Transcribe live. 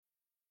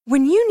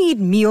When you need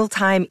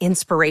mealtime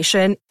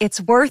inspiration,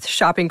 it's worth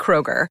shopping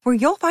Kroger, where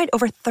you'll find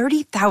over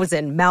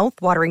 30,000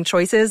 mouth-watering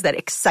choices that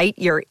excite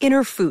your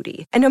inner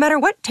foodie. And no matter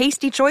what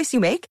tasty choice you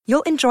make,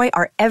 you'll enjoy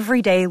our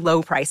everyday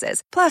low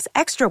prices, plus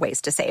extra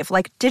ways to save,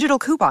 like digital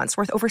coupons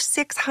worth over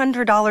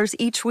 $600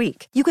 each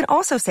week. You can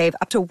also save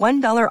up to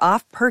 $1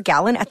 off per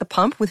gallon at the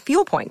pump with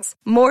fuel points.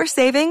 More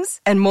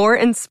savings and more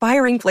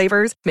inspiring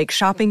flavors make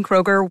shopping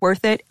Kroger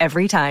worth it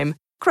every time.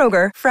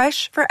 Kroger,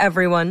 fresh for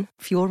everyone.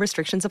 Fuel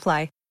restrictions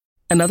apply.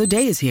 Another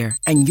day is here,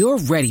 and you're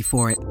ready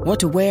for it. What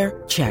to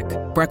wear? Check.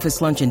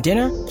 Breakfast, lunch, and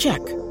dinner? Check.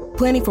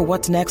 Planning for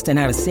what's next and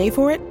how to save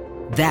for it?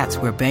 That's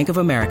where Bank of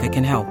America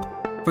can help.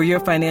 For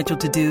your financial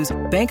to-dos,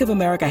 Bank of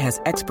America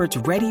has experts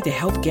ready to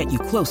help get you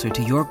closer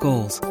to your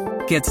goals.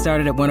 Get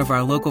started at one of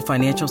our local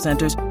financial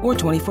centers or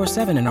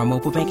 24/7 in our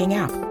mobile banking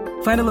app.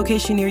 Find a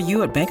location near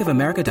you at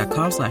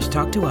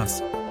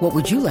bankofamerica.com/talktous. What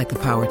would you like the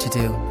power to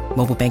do?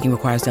 Mobile banking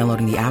requires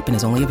downloading the app and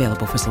is only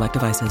available for select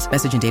devices.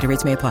 Message and data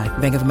rates may apply.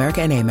 Bank of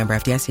America N.A., member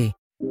FDIC.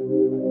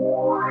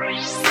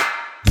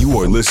 You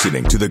are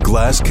listening to the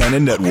Glass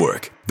Cannon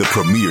Network, the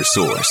premier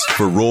source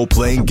for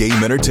role-playing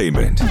game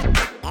entertainment.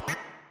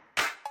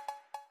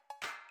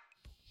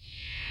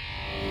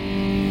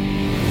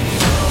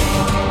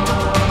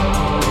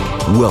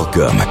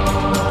 Welcome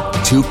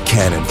to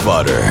Cannon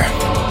Fodder,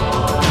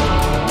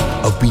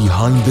 a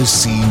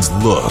behind-the-scenes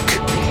look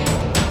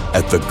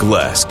at the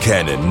Glass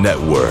Cannon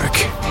Network.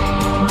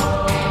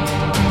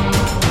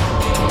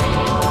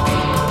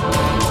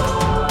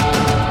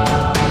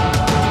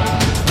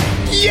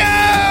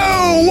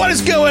 What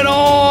is going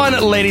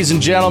on, ladies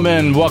and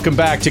gentlemen? Welcome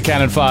back to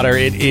Cannon Fodder.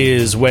 It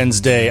is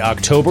Wednesday,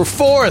 October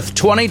 4th,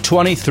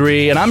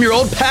 2023, and I'm your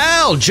old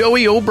pal,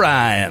 Joey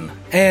O'Brien.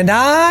 And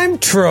I'm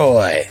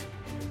Troy.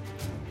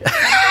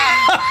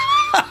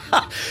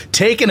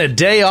 Taking a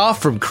day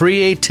off from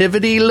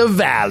Creativity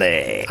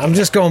LaValle. I'm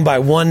just going by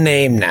one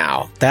name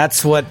now.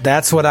 That's what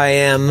I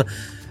am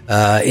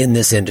in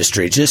this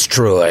industry. Just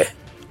Troy.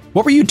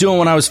 What were you doing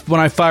when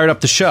I fired up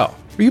the show?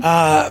 You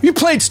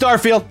played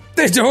Starfield.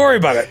 Don't worry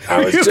about it.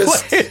 I was just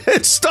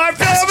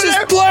Starfield over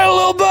there. Play a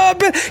little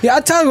bit. Yeah,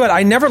 I'll tell you what.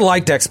 I never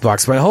liked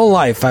Xbox. My whole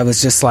life, I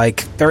was just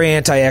like very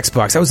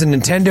anti-Xbox. I was a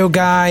Nintendo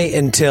guy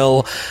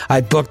until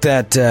I booked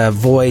that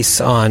voice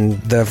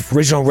on the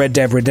original Red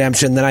Dead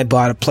Redemption. Then I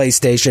bought a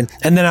PlayStation,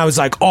 and then I was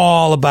like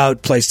all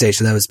about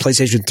PlayStation. That was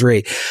PlayStation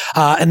 3.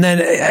 And then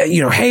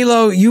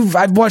Halo.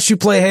 I've watched you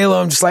play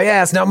Halo. I'm just like,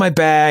 it's not my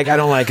bag. I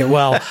don't like it.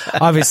 Well,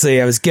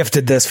 obviously, I was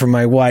gifted this from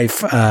my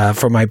wife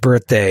for my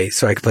birthday,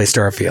 so I could play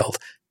Starfield.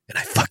 And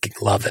I fucking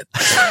love it.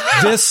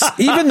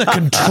 Even the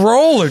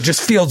controller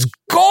just feels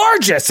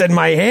gorgeous in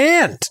my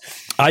hand.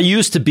 I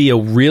used to be a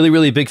really,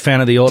 really big fan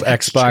of the old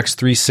Xbox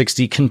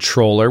 360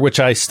 controller, which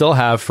I still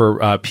have for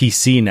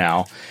PC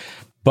now.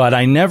 But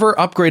I never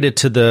upgraded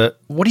to the,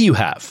 what do you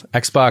have?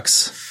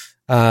 Xbox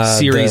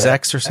Series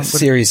X or something?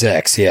 Series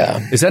X, yeah.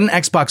 Is that an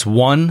Xbox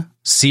One?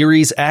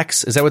 Series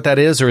X? Is that what that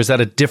is? Or is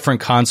that a different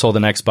console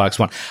than Xbox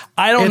One?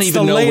 I don't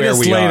even know where we are.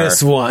 It's the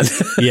latest one.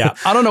 Yeah.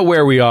 I don't know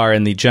where we are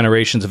in the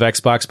generations of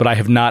Xbox, but I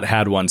have not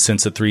had one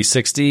since the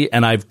 360,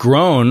 and I've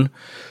grown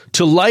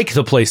to like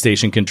the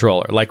PlayStation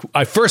controller. Like,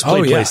 I first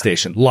played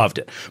PlayStation, loved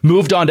it.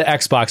 Moved on to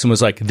Xbox and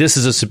was like, this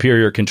is a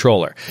superior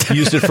controller.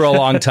 Used it for a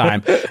long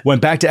time.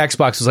 Went back to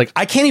Xbox, was like,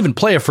 I can't even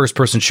play a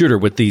first-person shooter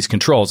with these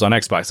controls on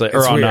Xbox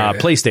or on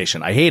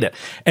PlayStation. I hate it.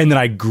 And then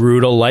I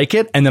grew to like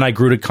it, and then I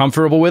grew to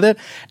comfortable with it.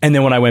 And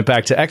then when I went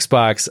back to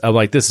Xbox, I'm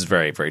like, this is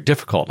very, very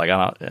difficult.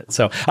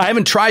 So I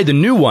haven't tried the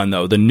new one,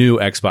 though, the new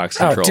Xbox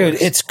controller. Oh,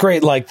 dude, it's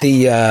great. Like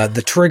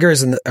the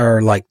triggers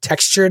are like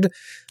textured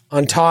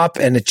on top,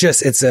 and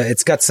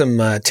it's got some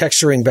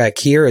texturing back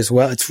here as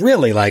well. It's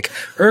really like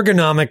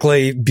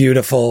ergonomically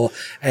beautiful,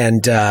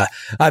 and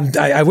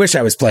I wish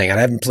I was playing it.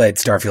 I haven't played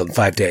Starfield in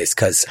 5 days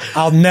because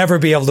I'll never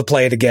be able to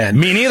play it again.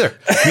 Me neither.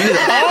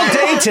 All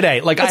day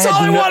today. Like, that's all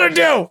I want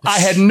to do. I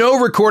had no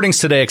recordings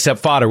today except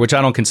Fodder, which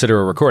I don't consider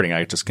a recording.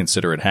 I just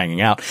consider it hanging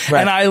out.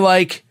 Right. And I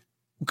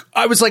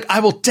was like, I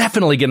will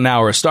definitely get an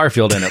hour of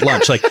Starfield in at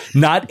lunch. Like,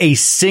 not a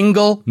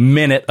single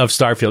minute of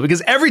Starfield,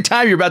 because every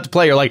time you're about to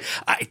play, you're like,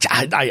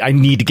 I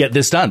need to get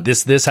this done.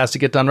 This has to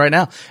get done right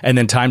now. And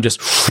then time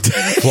just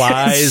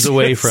flies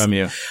away from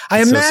you.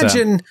 I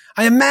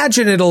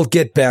imagine it'll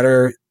get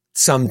better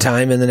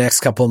sometime in the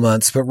next couple of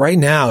months, but right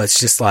now it's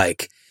just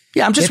like,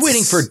 yeah, I'm just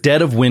waiting for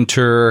dead of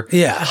winter,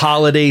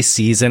 holiday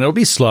season. It'll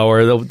be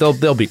slower.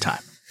 There'll be time.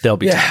 There'll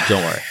be time.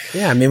 Don't worry.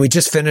 Yeah, I mean, we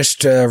just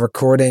finished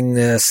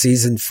recording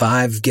season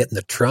 5, Get in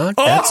the Trunk.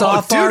 That's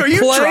off our plate.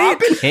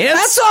 Dropping hints?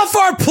 That's off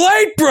our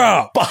plate,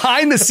 bro.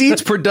 Behind the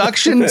scenes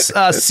production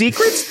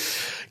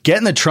secrets. Get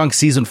in the Trunk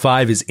season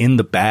 5 is in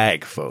the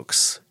bag,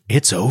 folks.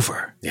 It's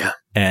over. Yeah.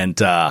 And,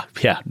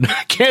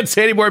 can't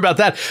say any more about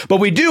that. But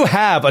we do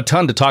have a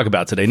ton to talk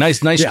about today. Nice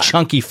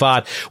chunky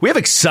FOD. We have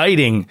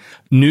exciting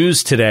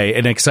news today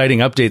and exciting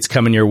updates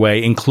coming your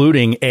way,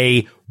 including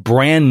a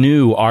brand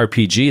new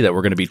RPG that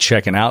we're going to be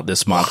checking out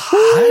this month.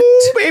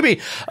 Ooh, baby.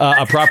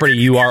 A property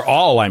you are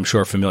all, I'm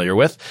sure, familiar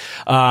with.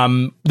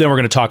 Then we're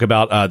going to talk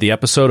about the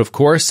episode, of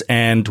course,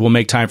 and we'll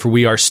make time for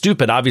We Are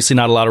Stupid. Obviously,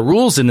 not a lot of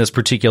rules in this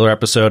particular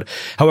episode.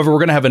 However, we're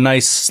going to have a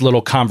nice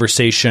little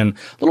conversation,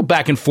 a little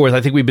back and forth. I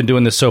think we've been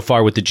doing this so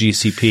far with the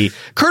GCP,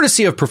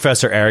 courtesy of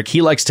Professor Eric.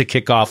 He likes to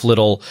kick off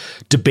little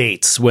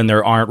debates when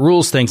there aren't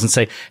rules things and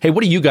say, hey,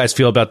 what do you guys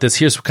feel about this?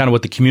 Here's kind of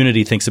what the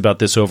community thinks about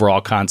this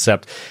overall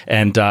concept.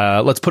 And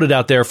let's put it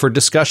out there for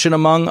discussion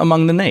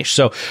among the nation.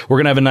 So we're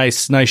going to have a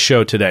nice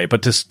show today.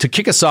 But to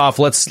kick us off,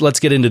 let's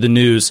get into the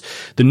news.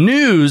 The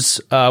news,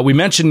 we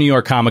mentioned New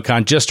York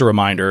Comic-Con. Just a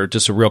reminder,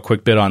 just a real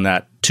quick bit on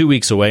that. 2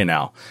 weeks away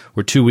now.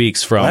 We're 2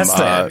 weeks from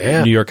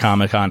New York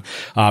Comic-Con.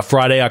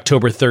 Friday,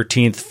 October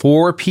 13th,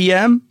 4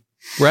 p.m.,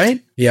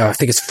 right? Yeah, I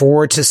think it's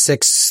 4 to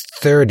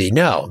 6:30.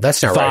 No,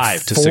 that's not right.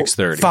 5 to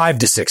 6:30. 5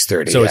 to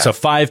 6:30. So it's a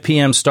 5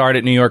 p.m. start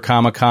at New York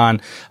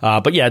Comic-Con.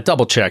 But yeah,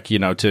 double check, to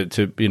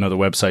the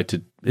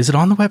website. Is it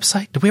on the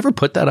website? Did we ever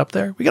put that up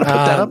there? We got to put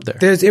that up there.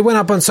 It went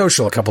up on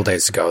social a couple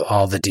days ago,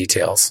 all the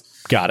details.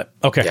 Got it.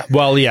 Okay. Yeah.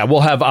 Well, yeah, we'll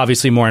have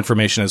obviously more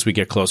information as we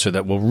get closer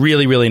that will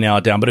really, really nail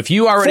it down. But if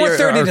you already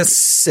 4:30 to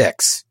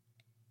 6.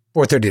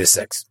 4:30 to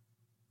 6.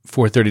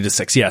 4:30 to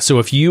 6. Yeah. So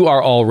if you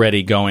are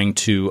already going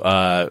to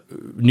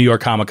New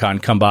York Comic-Con,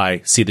 come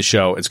by, see the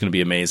show. It's going to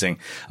be amazing.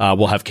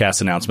 We'll have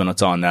cast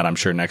announcements on that, I'm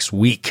sure, next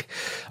week.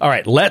 All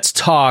right. Let's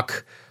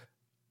talk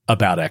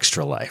about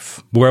Extra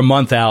Life. We're a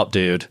month out,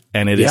 dude,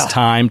 and it is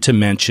time to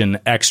mention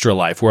Extra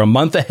Life. We're a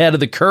month ahead of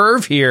the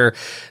curve here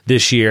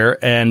this year,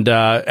 and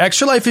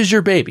Extra Life is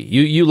your baby.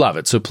 You love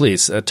it, so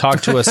please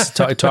talk to us.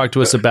 Talk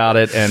to us about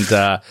it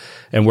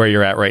and where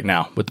you're at right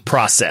now with the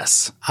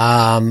process.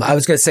 I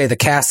was going to say the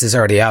cast is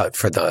already out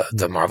for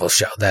the Marvel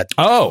show.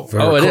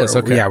 It is.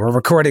 Okay, yeah, we're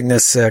recording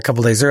this a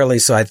couple days early,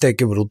 so I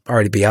think it will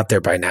already be out there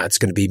by now. It's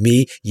going to be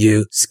me,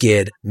 you,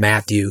 Skid,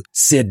 Matthew,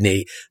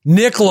 Sydney,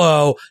 Nick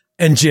Lowe,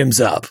 and Jim's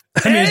Up.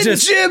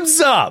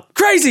 Jim's Up.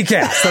 Crazy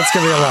cast. That's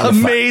going to be a lot of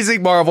fun.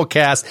 Amazing Marvel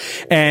cast.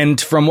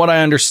 And from what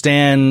I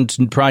understand,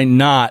 probably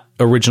not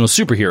original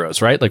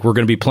superheroes, right? Like we're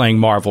going to be playing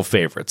Marvel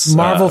favorites.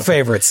 Marvel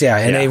favorites, yeah.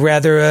 And a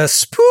rather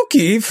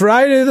spooky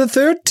Friday the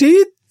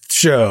 13th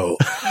show.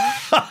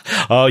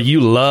 Oh, you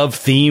love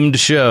themed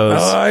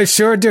shows. Oh, I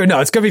sure do. No,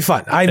 it's going to be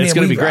fun. It's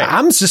going to be great.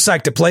 I'm just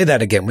psyched to play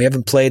that again. We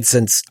haven't played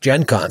since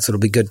Gen Con, so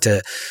it'll be good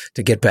to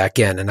get back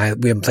in.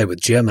 And we haven't played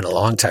with Jim in a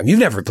long time. You've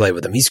never played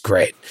with him. He's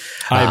great.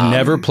 I've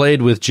never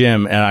played with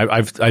Jim, and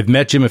I've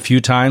met Jim a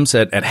few times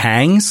at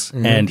Hangs,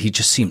 and he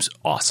just seems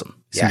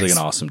awesome. Seems like an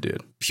awesome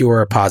dude.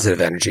 Pure positive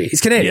energy.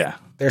 He's Canadian. Yeah.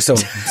 They're so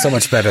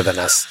much better than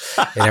us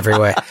in every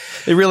way.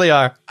 They really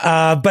are.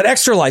 But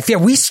Extra Life, yeah,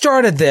 we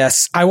started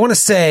this, I want to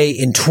say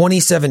in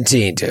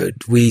 2017, dude.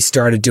 We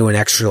started doing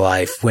Extra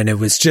Life when it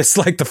was just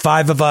like the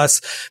five of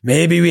us.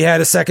 Maybe we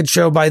had a second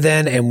show by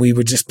then, and we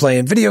were just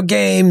playing video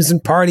games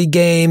and party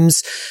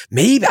games.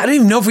 Maybe, I don't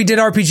even know if we did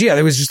RPG.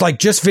 It was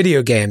just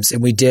video games.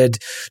 And we did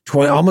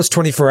almost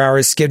 24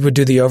 hours. Skid would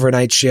do the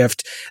overnight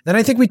shift. Then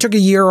I think we took a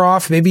year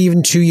off, maybe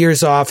even 2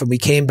 years off, and we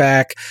came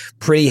back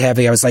pretty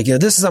heavy. I was like,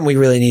 this is something we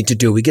really need to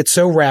do. We get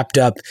so wrapped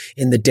up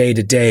in the day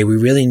to day. We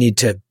really need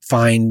to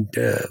find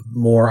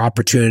more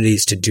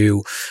opportunities to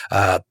do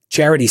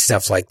charity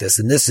stuff like this.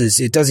 And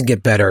it doesn't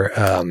get better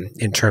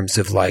in terms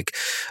of like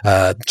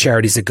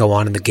charities that go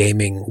on in the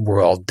gaming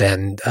world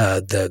than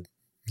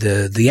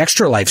the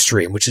Extra Life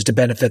stream, which is to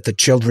benefit the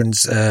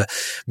Children's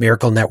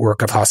Miracle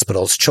Network of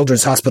hospitals,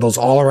 children's hospitals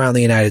all around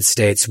the United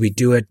States. We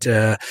do it.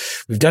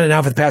 We've done it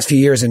now for the past few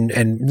years,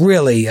 and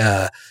really.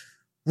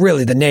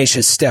 Really, the nation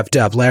has stepped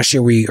up. Last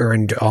year, we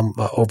earned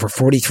over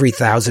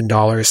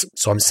 $43,000.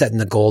 So I'm setting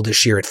the goal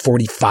this year at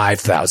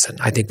 $45,000.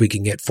 I think we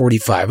can get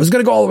 45. I was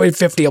going to go all the way to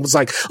 50. I was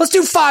like, let's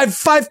do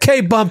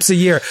 5K bumps a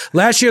year.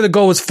 Last year, the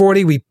goal was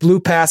 40. We blew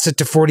past it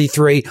to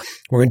 43.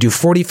 We're going to do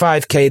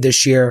 45K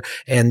this year.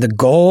 And the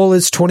goal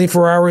is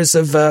 24 hours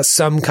of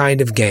some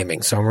kind of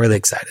gaming. So I'm really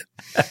excited.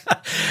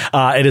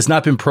 It has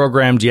not been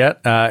programmed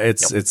yet.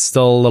 It's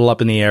still a little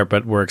up in the air,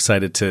 but we're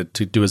excited to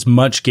do as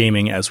much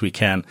gaming as we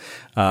can.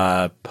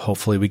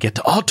 Hopefully we get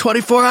to all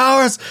 24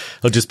 hours.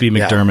 It'll just be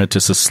McDermott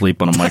just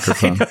asleep on a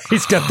microphone.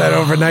 He's got that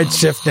overnight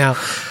shift now.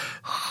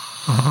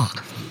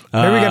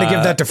 Maybe we got to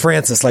give that to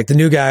Francis. Like the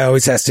new guy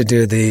always has to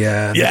do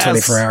the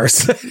 24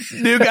 hours.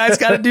 New guy's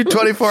got to do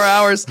 24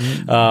 hours.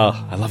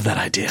 I love that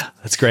idea.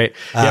 That's great.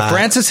 Yeah,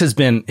 Francis he's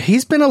been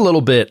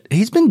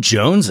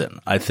jonesing,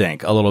 I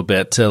think, a little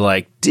bit to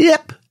like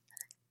dip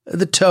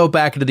the toe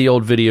back into the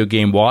old video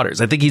game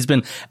waters. I think he's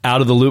been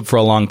out of the loop for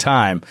a long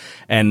time,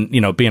 and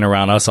being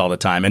around us all the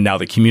time, and now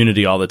the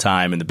community all the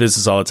time, and the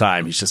business all the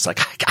time. He's just like,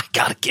 I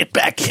gotta get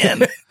back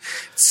in.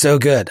 So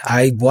good.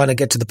 I want to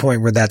get to the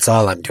point where that's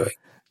all I'm doing.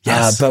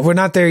 Yes. But we're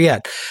not there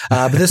yet.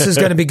 But this is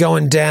going to be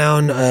going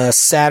down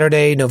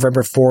Saturday,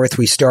 November 4th.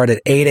 We start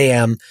at 8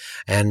 a.m.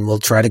 and we'll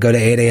try to go to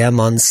 8 a.m.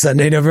 on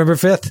Sunday, November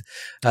 5th.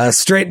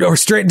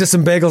 Straight into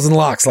some bagels and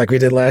lox like we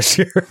did last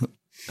year.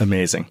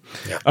 Amazing.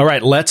 Yeah. All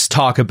right, let's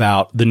talk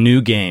about the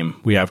new game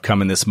we have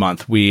coming this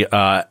month.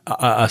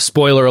 A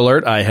spoiler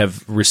alert, I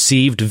have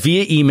received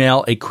via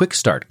email a quick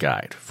start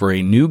guide for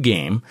a new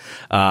game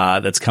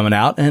that's coming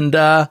out, and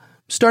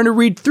starting to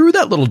read through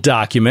that little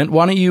document.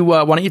 Why don't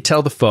you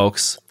tell the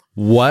folks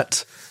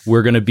what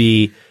we're going to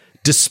be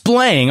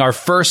displaying our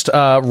first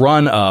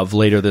run of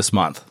later this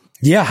month?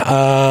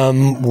 Yeah,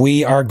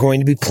 we are going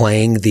to be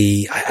playing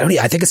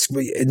I think it's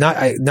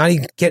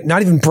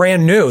not even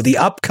brand new, the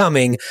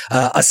upcoming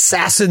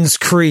Assassin's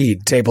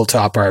Creed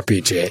tabletop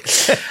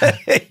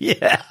RPG.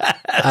 Yes.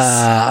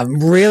 I'm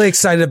really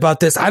excited about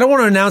this. I don't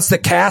want to announce the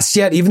cast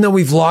yet, even though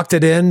we've locked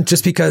it in,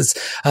 just because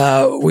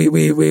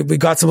we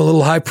got some a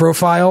little high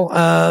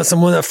profile,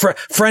 someone a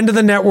friend of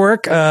the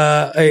network,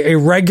 a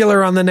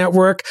regular on the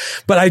network.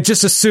 But I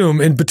just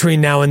assume in between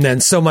now and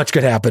then, so much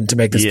could happen to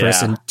make this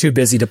person too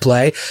busy to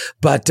play.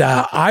 But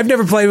I've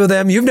never played with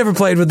them. You've never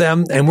played with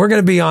them, and we're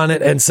going to be on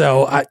it. And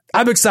so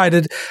I'm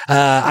excited.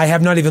 I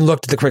have not even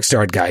looked at the quick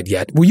start guide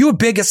yet. Were you a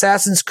big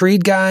Assassin's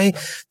Creed guy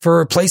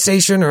for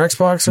PlayStation or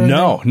Xbox or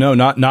anything? No,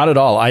 not at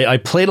all. I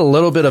played a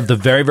little bit of the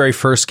very, very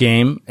first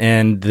game,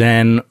 and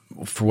then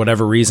for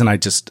whatever reason, I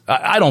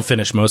don't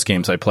finish most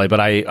games I play, but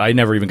I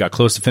never even got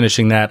close to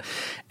finishing that.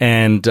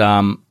 And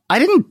I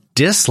didn't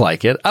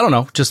dislike it. I don't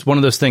know. Just one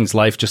of those things.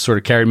 Life just sort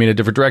of carried me in a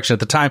different direction at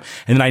the time.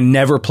 And then I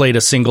never played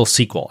a single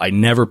sequel. I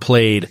never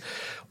played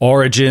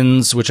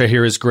Origins, which I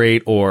hear is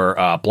great,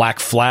 or Black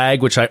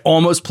Flag, which I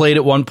almost played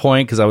at one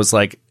point because I was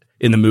like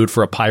in the mood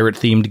for a pirate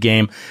themed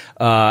game.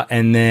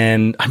 And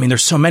then, I mean,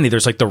 there's so many.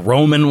 There's like the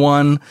Roman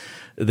one.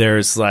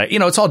 There's like,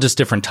 it's all just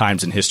different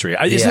times in history.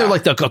 Isn't there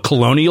like a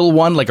colonial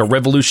one, like a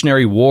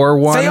Revolutionary War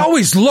one? They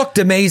always looked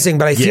amazing,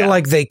 but I feel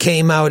like they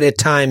came out at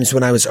times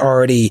when I was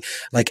already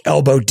like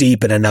elbow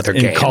deep in another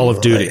game. Call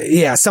of Duty.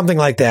 Yeah, something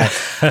like that.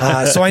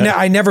 So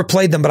I never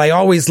played them, but I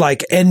always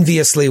like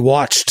enviously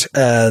watched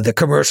the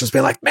commercials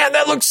being like, man,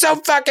 that looks so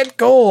fucking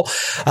cool.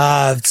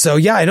 So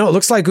yeah, I know it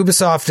looks like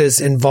Ubisoft is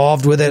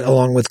involved with it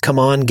along with Come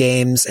On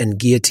Games and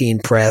Guillotine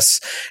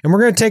Press. And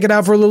we're going to take it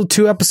out for a little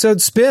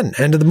 2-episode spin,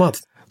 end of the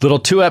month. Little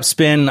 2-ep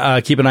spin.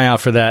 Keep an eye out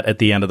for that at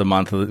the end of the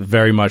month.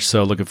 Very much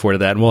so. Looking forward to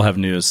that. And we'll have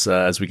news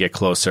as we get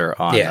closer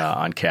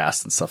on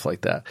cast and stuff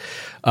like that.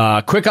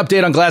 Quick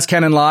update on Glass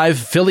Cannon Live.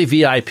 Philly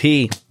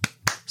VIP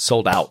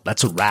sold out.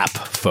 That's a wrap,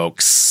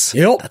 folks.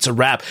 Yep. That's a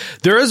wrap.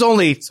 There is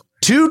only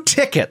 2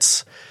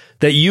 tickets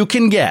that you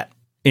can get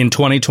in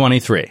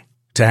 2023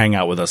 to hang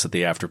out with us at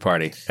the after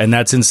party. And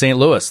that's in St.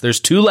 Louis. There's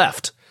 2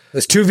 left.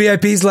 There's 2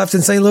 VIPs left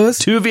in St. Louis?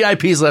 2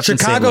 VIPs left in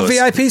St. Louis.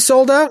 Chicago VIP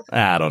sold out?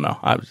 I don't know.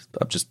 I'm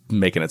just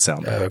making it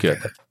sound good.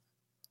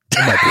 It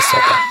might be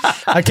sold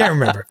out. I can't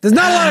remember. There's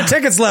not a lot of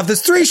tickets left.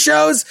 There's 3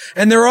 shows,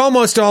 and they're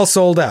almost all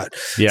sold out.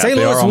 Yeah, St.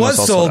 Louis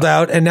was sold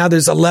out, and now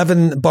there's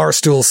 11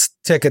 Barstool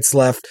tickets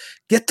left.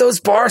 Get those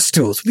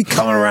Barstools. We'll be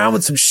coming around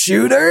with some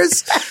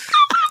shooters.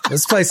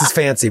 This place is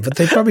fancy, but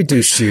they probably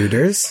do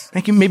shooters.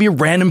 Thinking maybe a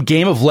random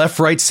game of left,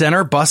 right,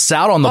 center busts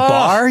out on the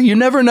bar. You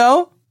never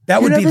know.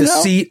 That would be the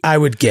seat I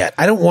would get.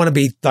 I don't want to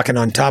be fucking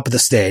on top of the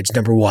stage,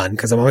 number one,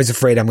 because I'm always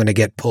afraid I'm going to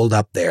get pulled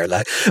up there.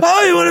 Like,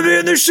 oh, you want to be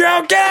in the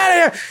show? Get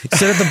out of here.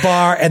 Sit at the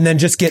bar and then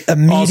just get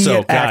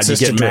immediate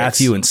access you get to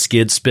Matthew drinks. and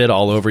Skid spit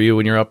all over you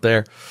when you're up there.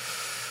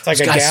 It's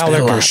like a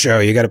Gallagher show.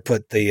 You got to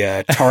put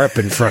the tarp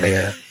in front of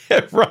you.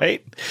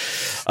 Right.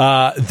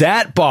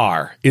 That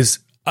bar is,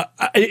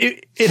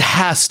 it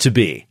has to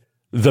be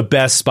the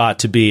best spot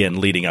to be in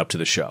leading up to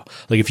the show.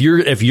 Like if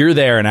you're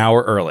there an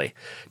hour early,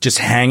 just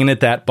hanging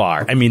at that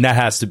bar, I mean, that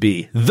has to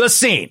be the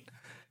scene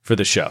for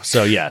the show.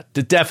 So yeah,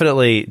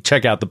 definitely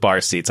check out the bar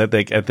seats. I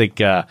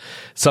think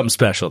something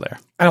special there.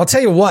 And I'll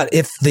tell you what,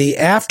 if the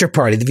after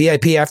party, the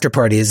VIP after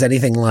party is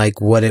anything like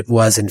what it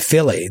was in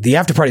Philly, the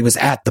after party was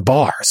at the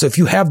bar. So if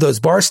you have those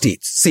bar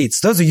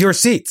seats, those are your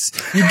seats.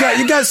 You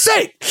got a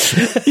seat.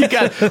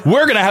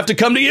 We're going to have to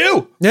come to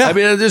you. Yeah. I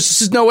mean, there's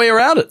just no way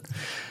around it.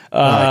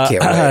 I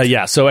can't wait.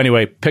 Yeah. So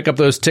anyway, pick up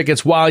those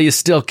tickets while you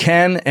still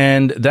can,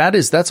 and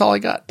that's all I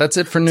got. That's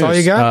it for news. That's all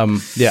you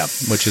got? Yeah,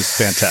 which is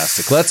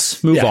fantastic.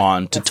 Let's move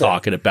on to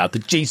talking about the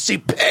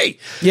GCP.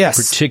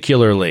 Yes,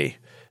 particularly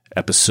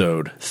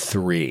episode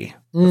 3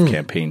 of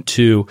campaign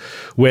 2,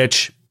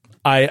 which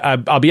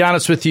I'll be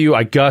honest with you,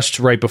 I gushed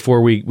right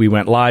before we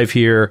went live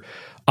here.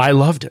 I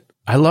loved it.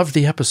 I loved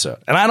the episode.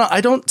 And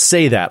I don't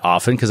say that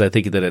often because I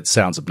think that it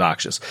sounds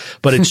obnoxious,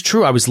 but it's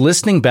true. I was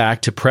listening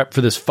back to prep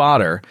for this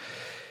fodder,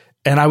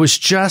 and I was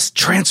just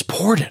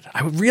transported.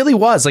 I really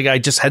was. Like, I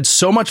just had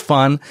so much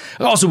fun.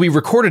 Also, we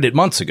recorded it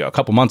a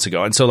couple months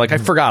ago. And so, like, I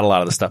forgot a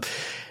lot of the stuff.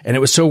 And it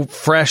was so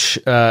fresh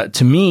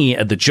to me.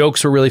 The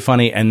jokes were really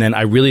funny. And then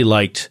I really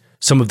liked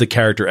some of the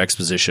character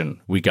exposition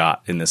we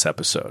got in this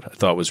episode. I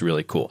thought it was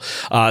really cool.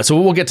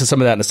 So we'll get to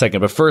some of that in a second.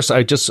 But first,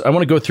 I want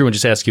to go through and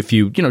just ask you a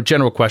few,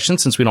 general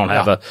questions since we don't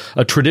have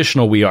a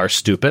traditional We Are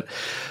Stupid.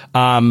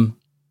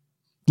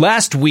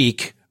 Last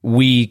week,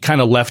 we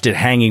kind of left it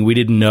hanging. We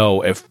didn't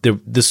know if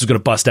this was going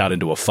to bust out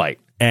into a fight.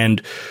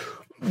 And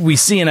we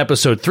see in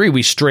episode 3,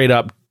 we straight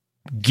up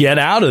get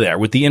out of there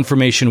with the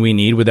information we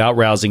need without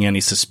rousing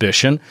any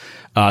suspicion.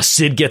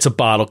 Sid gets a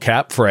bottle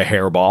cap for a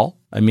hairball.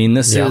 I mean,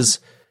 this is.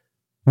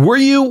 Were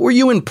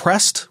you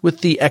impressed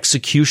with the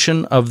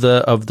execution of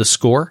the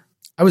score?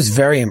 I was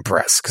very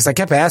impressed because I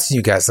kept asking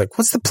you guys, like,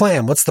 what's the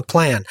plan? What's the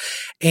plan?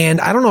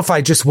 And I don't know if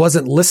I just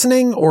wasn't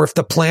listening or if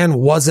the plan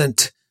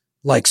wasn't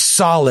like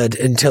solid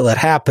until it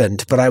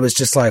happened. But I was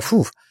just like,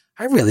 whew,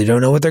 I really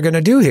don't know what they're going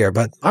to do here.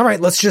 But all right,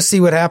 let's just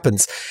see what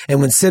happens.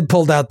 And when Sid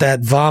pulled out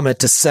that vomit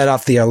to set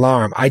off the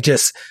alarm, I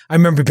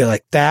remember being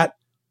like, that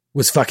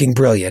was fucking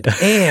brilliant.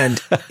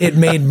 And it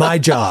made my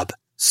job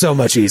so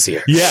much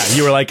easier. Yeah,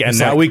 you were like, and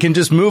now we can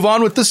just move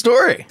on with the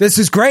story. This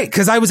is great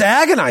because I was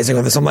agonizing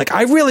on this. I'm like,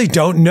 I really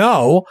don't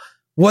know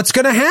what's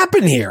going to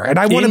happen here, and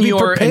I want to be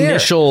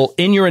prepared.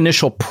 In your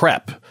initial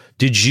prep,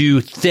 did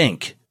you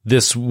think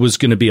this was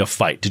going to be a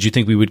fight? Did you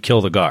think we would kill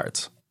the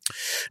guards?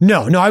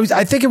 No.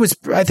 I think it was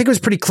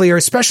pretty clear,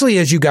 especially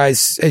as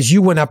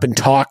you went up and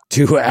talked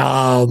to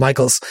Al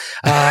Michaels.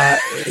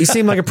 He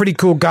seemed like a pretty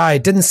cool guy.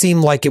 It didn't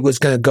seem like it was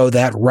going to go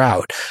that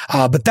route.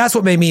 But that's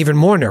what made me even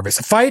more nervous.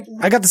 A fight,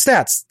 I got the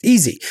stats,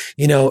 easy.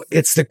 You know,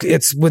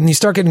 it's when you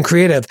start getting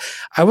creative.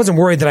 I wasn't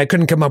worried that I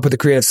couldn't come up with a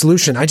creative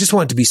solution. I just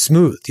want it to be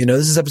smooth. You know,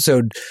 this is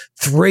episode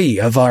 2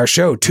 of our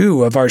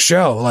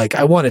show. Like,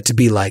 I want it to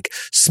be like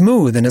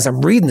smooth. And as I'm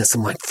reading this,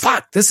 I'm like,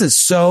 fuck, this is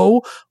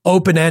so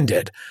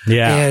open-ended.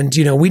 Yeah. And,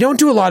 you know, we don't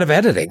do a lot of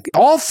editing.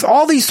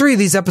 All these 3 of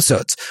these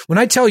episodes, when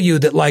I tell you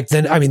that, like,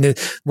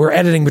 we're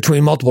editing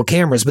between multiple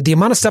cameras, but the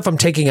amount of stuff I'm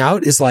taking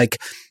out is like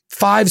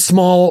 5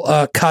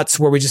 small cuts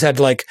where we just had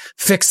to like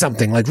fix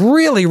something, like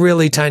really,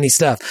 really tiny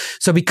stuff.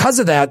 So because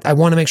of that, I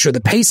want to make sure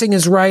the pacing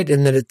is right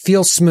and that it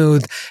feels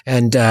smooth.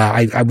 And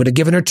I would have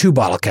given her 2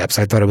 bottle caps.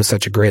 I thought it was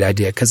such a great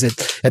idea because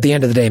it, at the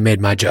end of the day, made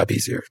my job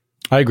easier.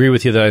 I agree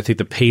with you that I think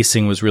the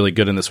pacing was really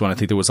good in this one. I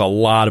think there was a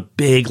lot of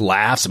big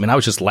laughs. I mean, I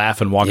was just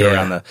laughing walking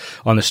around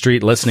on the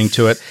street listening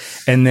to it.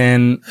 And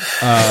then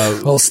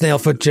old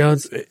Snailfoot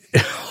Jones.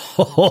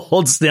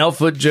 Old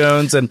Snailfoot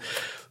Jones and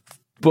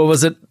what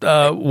was it?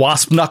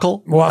 Wasp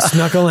Knuckle? Wasp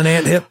Knuckle and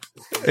Ant Hip.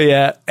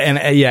 Yeah, and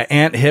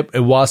Ant Hip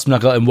and Wasp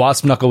Knuckle, and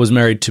Wasp Knuckle was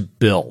married to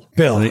Bill.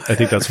 I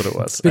think that's what it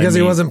was. Because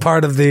he wasn't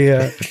part of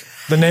the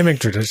naming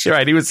tradition. You're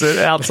right. He was an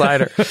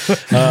outsider.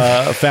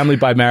 Family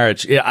by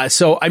marriage. Yeah.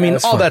 So, I mean,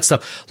 all that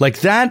stuff,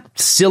 like that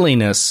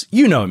silliness,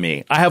 you know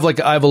me. I have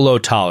a low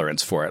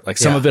tolerance for it. Like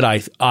some of it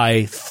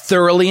I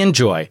thoroughly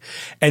enjoy.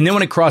 And then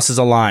when it crosses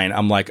a line,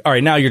 I'm like, all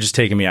right, now you're just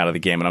taking me out of the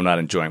game and I'm not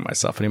enjoying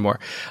myself anymore.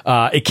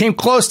 It came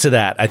close to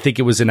that. I think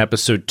it was in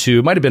episode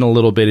 2. Might have been a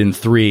little bit in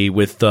 3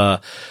 with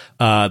the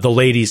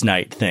ladies'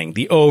 night thing,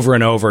 the over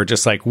and over,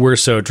 just like, we're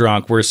so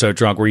drunk,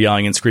 we're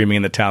yelling and screaming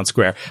in the town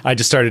square. I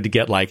just started to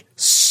get like,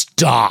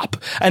 stop.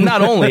 And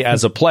not only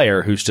as a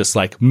player who's just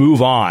like,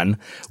 move on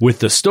with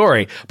the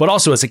story, but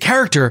also as a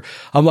character,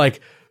 I'm like,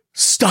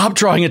 stop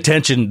drawing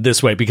attention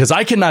this way because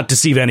I cannot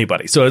deceive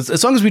anybody. So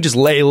as long as we just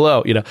lay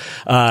low, you know.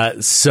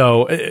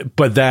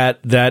 But that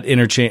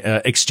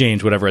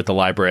exchange, whatever, at the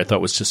library, I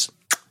thought was just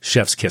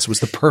chef's kiss. Was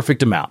the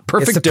perfect amount.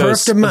 Perfect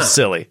dose of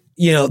silly.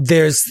 You know,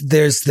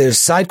 there's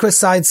side quest,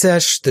 side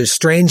sesh, there's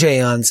strange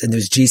aeons, and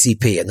there's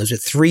GCP, and those are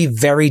 3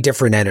 very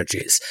different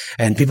energies.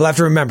 And people have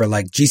to remember,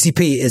 like,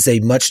 GCP is a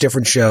much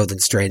different show than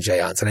strange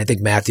aeons, and I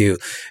think Matthew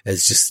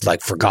is just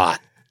like forgot.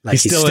 Like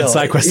he's still in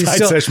side quest, side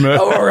sesh mode,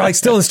 or like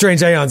still in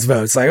strange aeons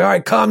mode. It's like, all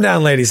right, calm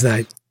down, ladies'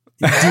 night.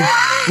 We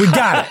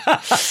got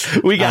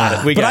it. We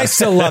got it. But I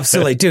still love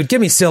silly, dude. Give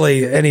me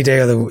silly any day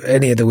of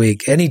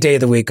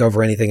the week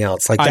over anything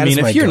else. Like, that, I mean,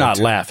 if you're not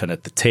laughing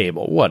at the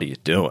table, what are you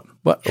doing?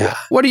 What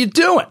are you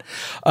doing?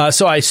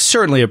 So I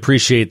certainly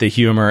appreciate the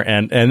humor,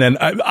 and then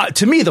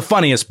to me the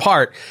funniest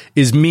part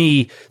is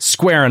me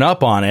squaring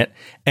up on it,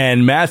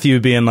 and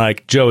Matthew being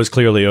like, Joe is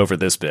clearly over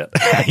this bit,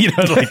 you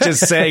know, like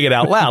just saying it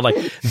out loud, like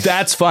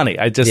that's funny.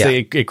 I just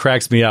say it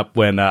cracks me up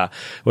when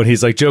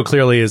he's like, Joe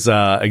clearly is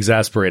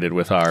exasperated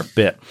with our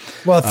bit.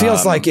 Well,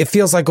 it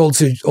feels like old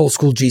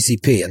school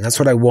GCP, and that's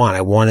what I want.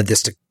 I wanted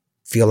this to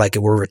feel like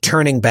we're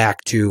returning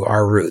back to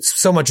our roots.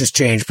 So much has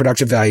changed.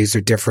 Production values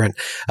are different.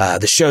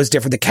 The show's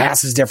different. The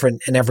cast is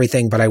different and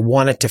everything, but I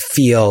want it to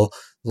feel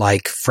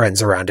like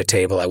friends around a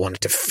table. I want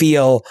it to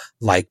feel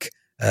like,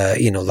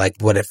 like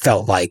what it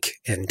felt like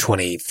in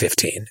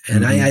 2015.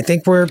 And I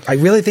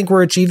really think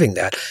we're achieving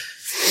that.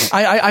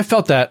 I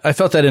felt that. I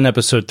felt that in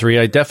episode 3.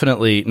 I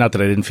definitely, not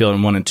that I didn't feel it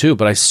in 1 and 2,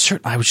 but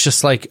I was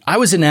just like, I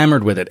was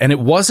enamored with it. And it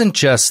wasn't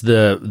just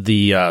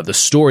the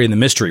story and the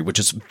mystery, which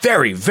is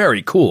very,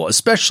 very cool,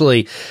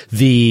 especially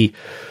the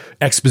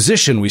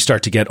exposition we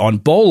start to get on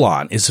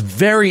Bolon is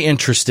very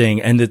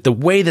interesting. And that the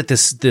way that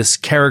this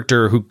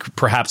character, who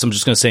perhaps I'm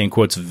just going to say in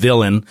quotes,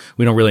 villain,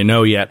 we don't really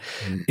know yet,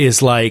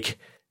 is like,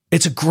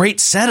 it's a great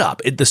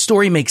setup. The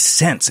story makes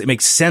sense. It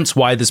makes sense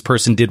why this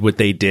person did what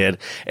they did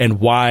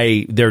and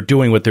why they're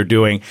doing what they're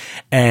doing.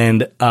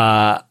 And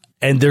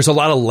there's a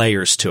lot of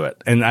layers to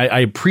it. And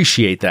I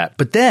appreciate that.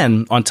 But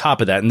then on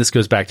top of that, and this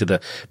goes back to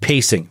the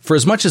pacing, for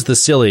as much as the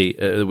silly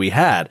we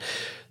had,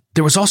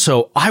 there was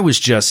also, I was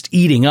just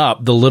eating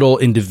up the little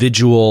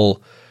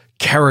individual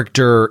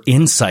character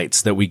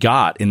insights that we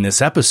got in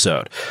this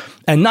episode.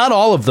 And not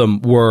all of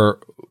them were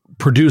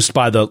produced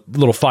by the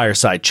little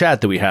fireside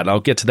chat that we had. I'll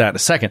get to that in a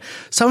second.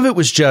 Some of it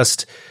was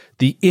just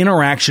the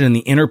interaction and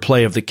the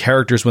interplay of the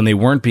characters when they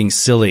weren't being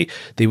silly.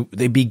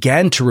 They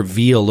began to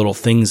reveal little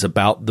things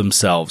about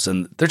themselves,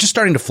 and they're just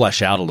starting to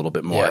flesh out a little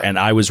bit more. Yeah. And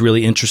I was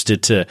really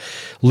interested to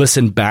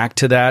listen back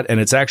to that. And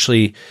it's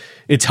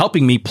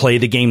helping me play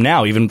the game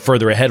now, even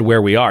further ahead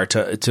where we are,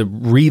 to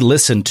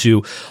re-listen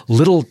to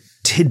little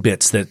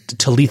tidbits that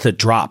Talitha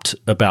dropped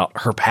about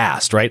her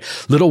past, right?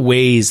 Little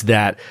ways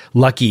that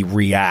Lucky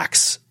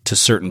reacts to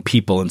certain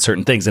people and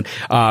certain things. And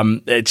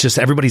it's just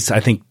everybody's,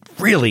 I think,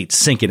 really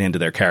sinking into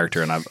their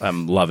character, and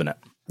I'm loving it.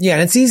 Yeah,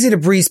 and it's easy to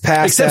breeze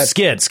past. Except that.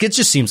 Skid. Skid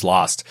just seems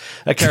lost.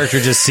 That character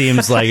just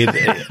seems like,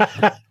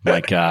 my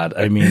God.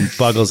 I mean,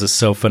 Buggles is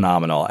so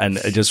phenomenal, and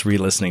just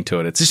re-listening to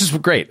it, it's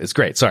just great. It's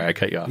great. Sorry, I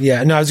cut you off.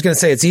 Yeah, no, I was going to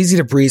say it's easy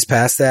to breeze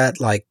past that.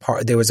 Like,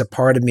 there was a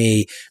part of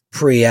me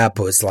pre-ep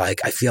was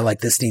like, I feel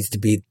like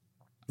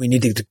we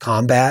needed to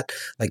combat,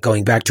 like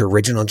going back to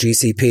original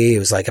GCP. It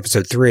was like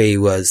episode 3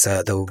 was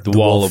the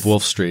Wall of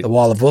Wolf Street. The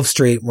Wall of Wolf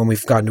Street. When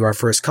we've gotten to our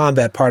first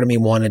combat, part of me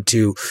wanted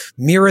to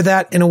mirror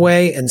that in a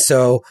way. And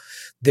so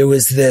there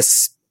was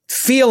this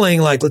feeling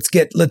like, let's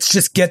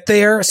just get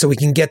there so we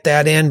can get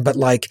that in. But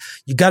like,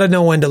 you got to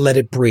know when to let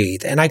it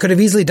breathe. And I could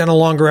have easily done a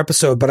longer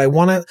episode, but I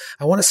want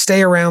to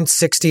stay around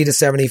 60 to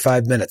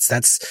 75 minutes.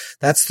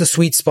 That's the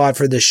sweet spot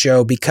for this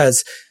show,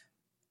 because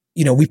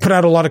we put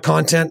out a lot of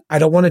content. I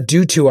don't want to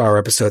do 2-hour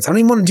episodes. I don't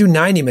even want to do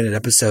 90-minute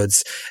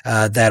episodes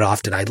that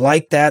often. I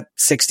like that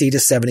 60 to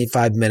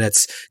 75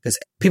 minutes because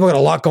people got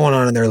a lot going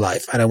on in their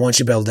life. And I want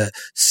you to be able to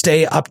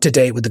stay up to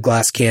date with the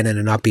Glass Cannon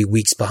and not be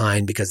weeks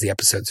behind because the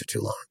episodes are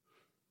too long.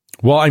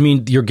 Well, I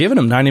mean, you're giving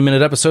them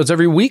 90-minute episodes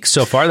every week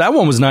so far. That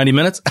one was 90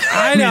 minutes.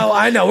 I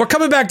know. We're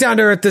coming back down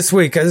to earth this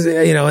week,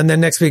 and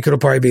then next week it'll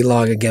probably be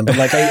long again. But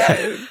like,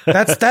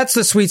 that's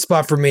the sweet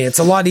spot for me. It's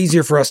a lot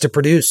easier for us to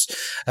produce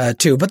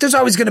too. But there's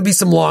always going to be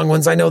some long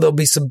ones. I know there'll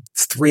be some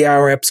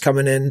 3-hour eps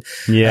coming in.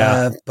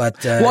 Yeah.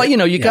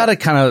 You got to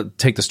kind of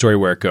take the story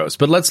where it goes.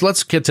 But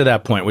let's get to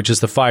that point, which is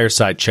the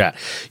fireside chat.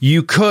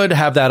 You could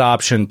have that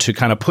option to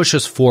kind of push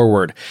us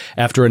forward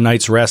after a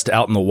night's rest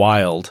out in the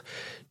wild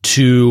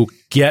to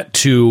get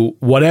to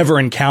whatever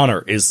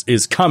encounter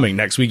is coming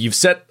next week. You've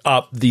set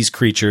up these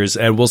creatures,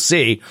 and we'll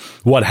see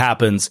what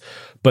happens.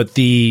 But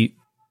the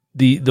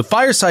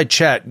fireside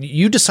chat,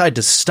 you decide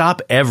to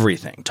stop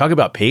everything. Talk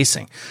about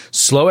pacing.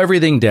 Slow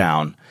everything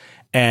down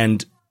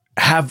and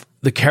have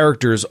the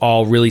characters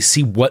all really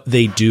see what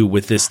they do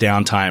with this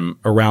downtime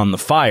around the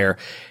fire.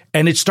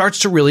 And it starts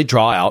to really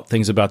draw out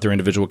things about their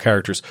individual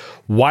characters.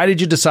 Why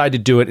did you decide to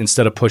do it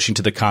instead of pushing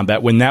to the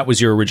combat when that was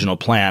your original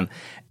plan?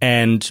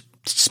 And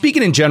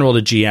speaking in general to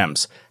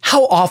GMs,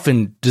 how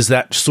often does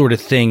that sort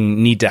of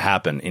thing need to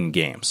happen in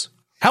games?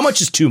 How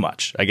much is too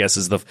much, I guess,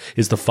 is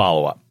the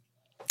follow-up.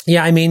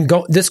 Yeah, I mean,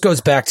 this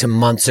goes back to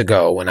months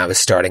ago when I was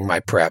starting my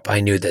prep. I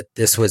knew that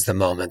this was the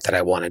moment that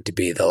I wanted to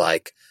be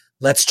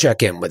let's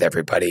check in with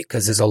everybody,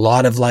 because there's a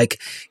lot of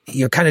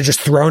you're kind of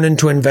just thrown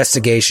into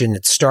investigation.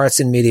 It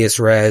starts in medias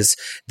res.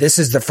 This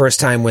is the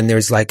first time when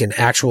there's an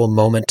actual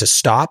moment to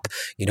stop.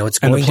 It's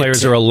going and the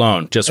players are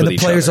alone, just with each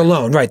other. The players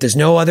alone, right? There's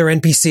no other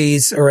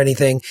NPCs or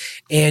anything,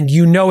 and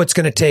it's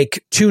going to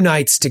take 2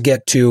 nights to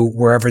get to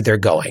wherever they're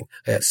going,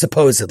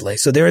 supposedly.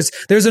 So there's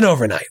an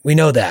overnight. We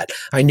know that.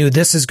 I knew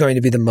this is going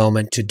to be the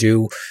moment to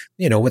do,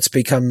 what's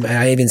become.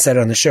 I even said it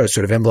on the show,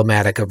 sort of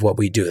emblematic of what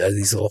we do.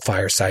 These little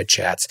fireside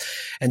chats,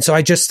 and so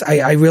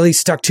I really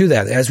stuck to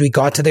that. As we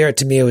got to there,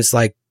 to me, it was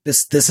like,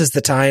 this is the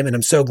time. And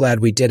I'm so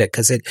glad we did it,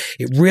 because it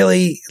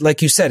really,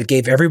 like you said, it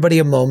gave everybody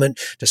a moment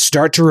to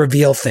start to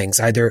reveal things,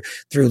 either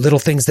through little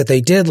things that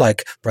they did,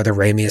 like Brother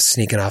Ramius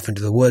sneaking off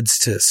into the woods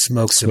to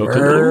smoke some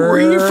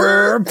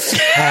reefer,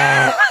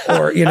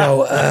 or,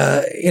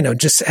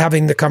 just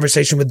having the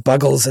conversation with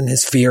Buggles and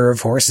his fear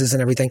of horses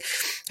and everything.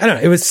 I don't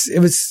know. It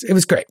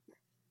was great.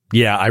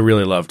 Yeah. I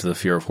really loved the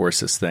fear of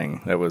horses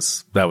thing. That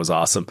was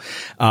awesome.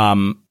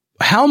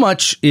 How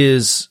much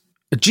is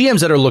GMs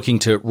that are looking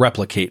to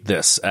replicate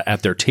this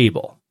at their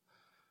table?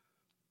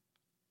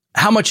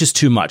 How much is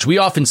too much? We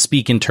often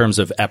speak in terms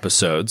of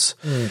episodes.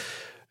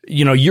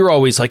 You're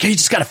always like, hey, you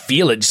just got to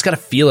feel it. Just got to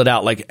feel it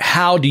out. Like,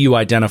 how do you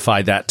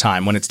identify that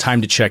time when it's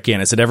time to check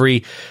in? Is it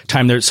every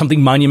time there's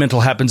something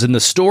monumental happens in the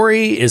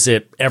story? Is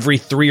it every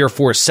 3 or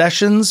 4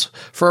 sessions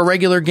for a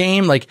regular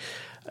game?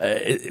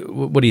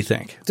 What do you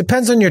think?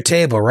 Depends on your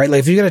table, right?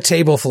 If you got a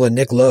table full of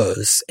Nick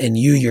Lowe's and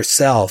you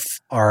yourself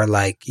are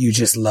you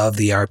just love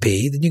the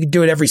RP, then you can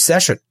do it every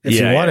session if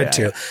you wanted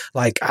to.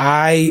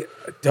 I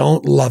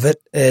don't love it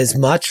as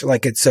much.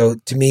 So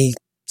to me,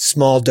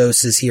 small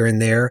doses here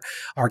and there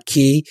are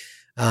key.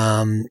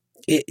 You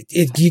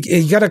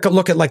got to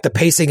look at the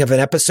pacing of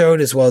an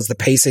episode as well as the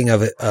pacing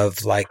of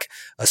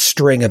a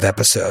string of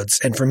episodes.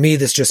 And for me,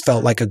 this just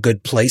felt like a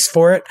good place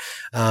for it.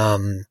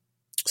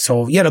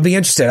 So yeah, it'll be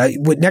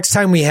interesting. Next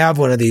time we have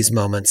one of these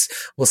moments,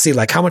 we'll see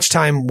like how much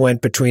time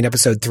went between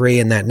episode 3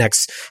 and that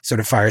next sort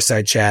of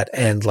fireside chat,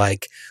 and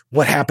like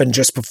what happened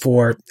just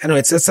before. I know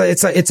it's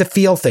a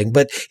feel thing,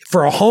 but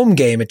for a home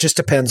game, it just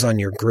depends on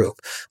your group.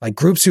 Like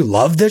groups who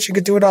love this, you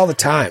could do it all the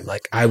time.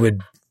 Like I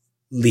would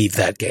leave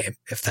that game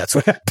if that's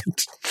what happened.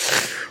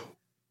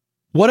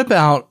 What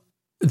about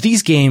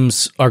these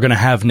games are going to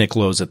have Nick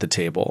Lowe's at the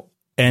table,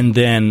 and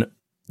then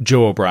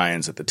Joe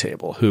O'Brien's at the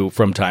table, who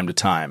from time to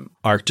time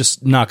are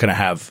just not going to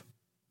have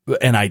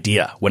an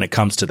idea when it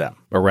comes to them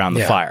around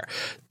the fire.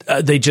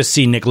 They just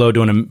see Nick Lowe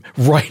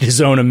write his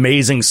own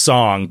amazing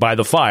song by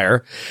the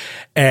fire,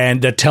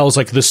 and that tells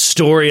like the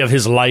story of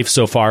his life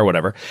so far, or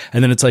whatever.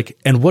 And then it's like,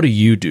 and what do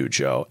you do,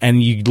 Joe?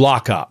 And you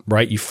lock up,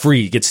 right?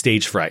 You get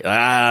stage fright.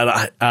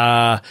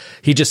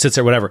 He just sits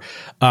there, whatever.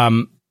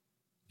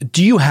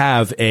 Do you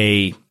have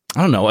a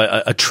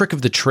trick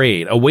of the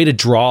trade, a way to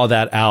draw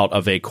that out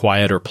of a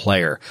quieter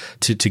player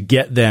to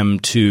get them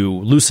to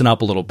loosen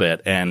up a little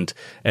bit and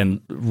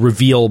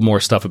reveal more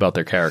stuff about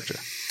their character?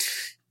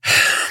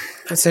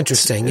 That's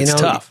interesting. It's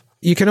tough.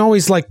 You can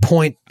always like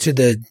point to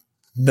the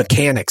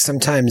mechanics.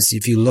 Sometimes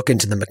if you look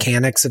into the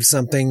mechanics of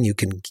something, you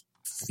can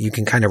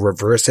kind of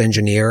reverse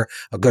engineer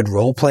a good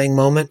role playing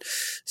moment.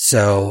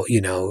 So,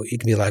 you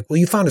can be like, well,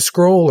 you found a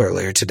scroll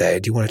earlier today.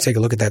 Do you want to take a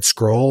look at that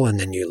scroll? And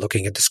then you're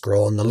looking at the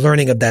scroll, and the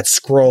learning of that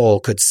scroll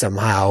could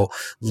somehow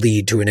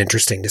lead to an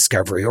interesting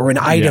discovery or an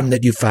item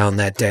that you found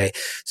that day.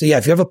 So yeah,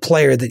 if you have a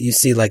player that you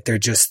see like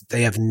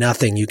they have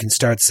nothing, you can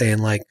start saying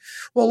like,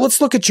 well,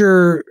 let's look at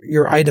your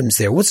items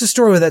there. What's the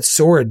story with that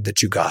sword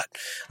that you got?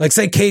 Like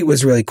say Kate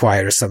was really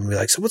quiet or something. Be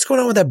like, so what's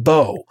going on with that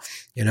bow?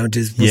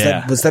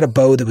 Was that a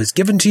bow that was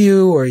given to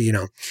you, or, you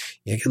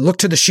can look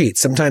to the sheet.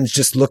 Sometimes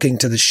just looking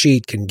to the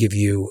sheet can give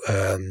you,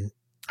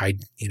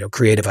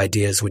 creative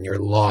ideas when you're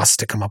lost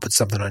to come up with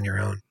something on your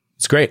own.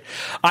 It's great.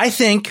 I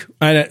think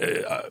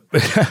that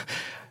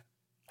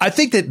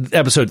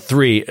episode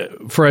 3,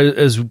 for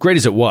as great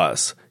as it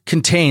was,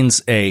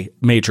 contains a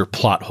major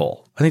plot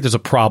hole. I think there's a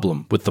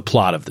problem with the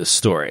plot of this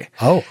story.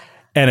 Oh.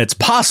 And it's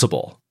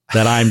possible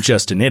that I'm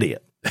just an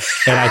idiot.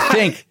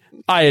 And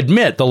I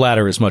admit the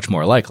latter is much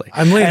more likely.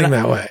 I'm leaning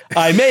that way.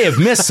 I may have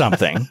missed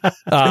something.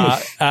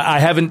 I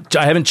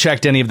haven't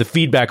checked any of the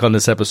feedback on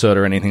this episode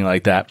or anything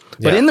like that.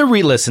 But in the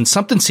re-listen,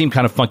 something seemed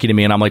kind of funky to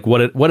me, and I'm like,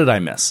 what did I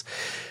miss?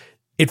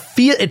 It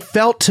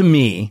felt to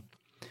me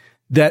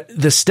that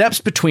the steps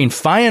between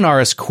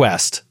Fayanara's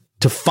quest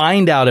to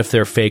find out if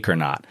they're fake or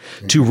not,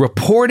 to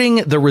reporting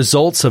the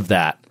results of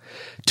that,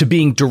 to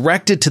being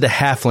directed to the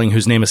halfling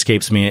whose name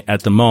escapes me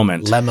at the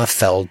moment, Lemma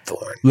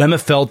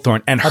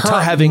Feldthorn, and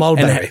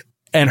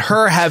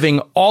her having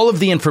all of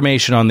the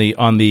information on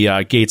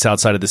the gates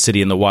outside of the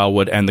city in the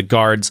Wildwood, and the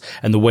guards,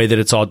 and the way that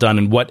it's all done,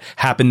 and what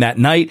happened that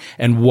night,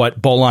 and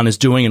what Bolon is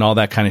doing, and all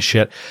that kind of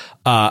shit.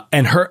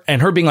 And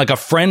her being like a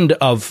friend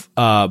of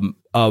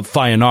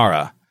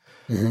Fayanara.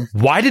 Mm-hmm.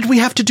 Why did we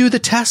have to do the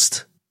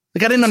test?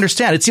 Like, I didn't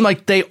understand. It seemed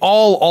like they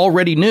all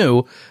already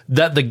knew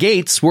that the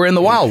gates were in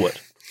the Wildwood.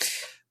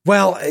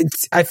 Well,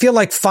 I feel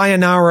like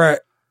Fayanara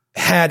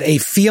had a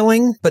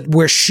feeling, but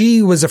where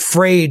she was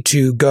afraid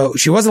to go,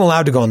 she wasn't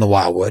allowed to go in the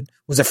Wildwood,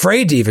 was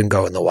afraid to even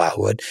go in the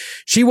Wildwood.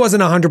 She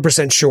wasn't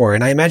 100% sure.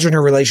 And I imagine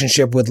her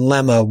relationship with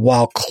Lemma,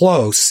 while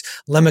close,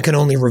 Lemma can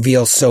only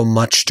reveal so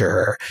much to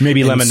her.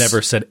 Maybe Lemma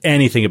never said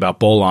anything about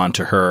Bolon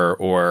to her,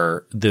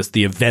 or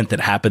the event that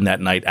happened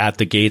that night at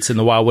the gates in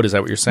the Wildwood. Is that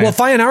what you're saying? Well,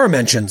 Fayanara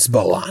mentions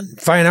Bolon.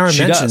 Fayanara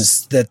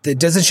mentions that,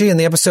 doesn't she in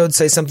the episode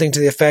say something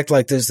to the effect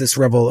like there's this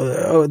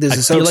rebel, there's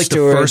this I feel like the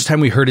first time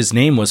we heard his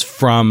name was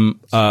from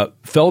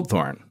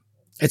Feldthorn.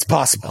 It's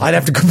possible. I'd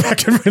have to go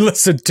back and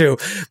re-listen too.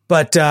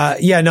 But,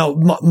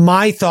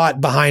 my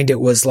thought behind it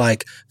was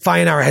like,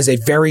 Fayanara has a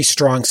very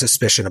strong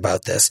suspicion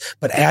about this,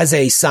 but as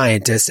a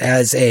scientist,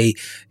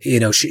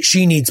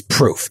 she needs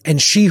proof,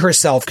 and she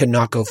herself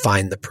cannot go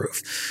find the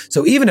proof.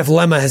 So even if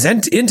Lemma has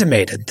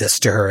intimated this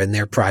to her in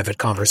their private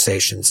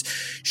conversations,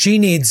 she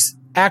needs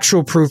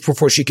actual proof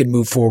before she can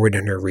move forward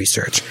in her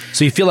research.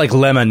 So you feel like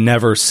Lemma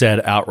never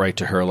said outright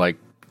to her, like,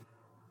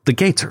 the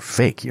gates are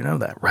fake, you know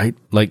that, right?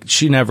 Like,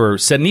 she never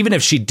said, and even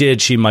if she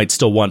did, she might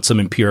still want some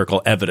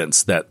empirical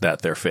evidence that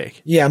they're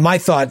fake. Yeah, my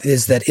thought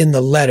is that in the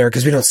letter,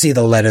 because we don't see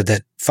the letter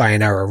that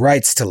Fayanara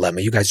writes to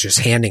Lemma, you guys just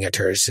handing it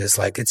to her, it's just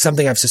like, it's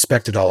something I've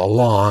suspected all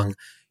along,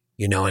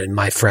 and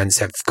my friends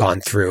have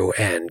gone through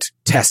and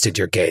tested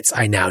your gates.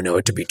 I now know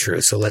it to be true,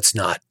 so let's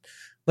not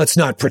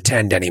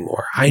pretend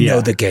anymore. I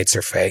know the gates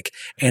are fake,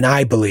 and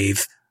I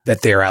believe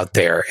that they're out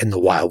there in the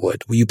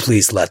Wildwood. Will you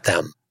please let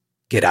them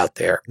get out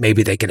there?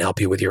 Maybe they can help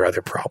you with your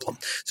other problem.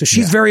 So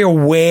she's very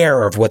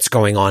aware of what's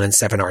going on in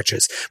Seven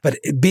Arches, but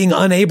being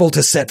unable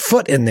to set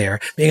foot in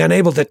there, being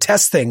unable to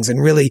test things and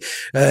really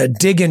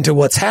dig into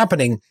what's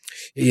happening,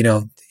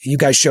 you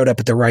guys showed up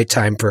at the right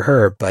time for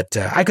her, but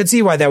I could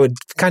see why that would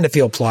kind of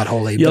feel plot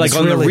holy. Yeah, like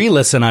on the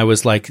re-listen, I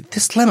was like,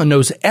 this Lemma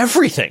knows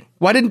everything.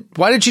 Why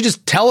did she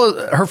just tell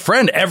her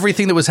friend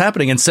everything that was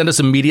happening and send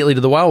us immediately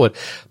to the Wildwood?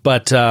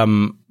 But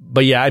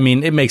But yeah, I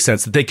mean, it makes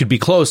sense that they could be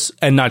close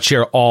and not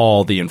share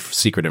all the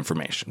secret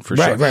information for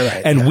sure.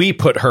 Right. And we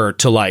put her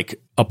to like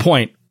a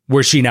point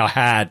where she now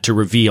had to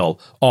reveal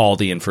all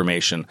the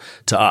information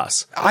to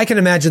us. I can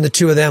imagine the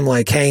two of them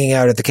like hanging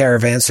out at the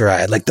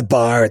caravanserai, like the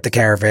bar at the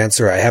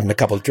caravanserai, having a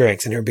couple of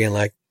drinks, and her being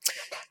like,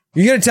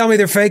 "You going to tell me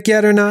they're fake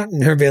yet or not?"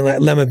 And her being like,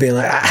 Lemma being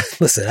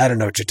like, "Listen, I don't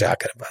know what you're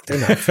talking about. They're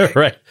not fake."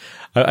 Right.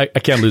 I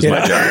can't lose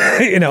my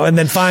job. And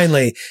then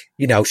finally,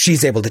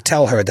 she's able to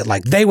tell her that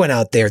like they went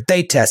out there,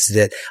 they tested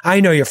it. I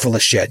know you're full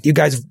of shit. You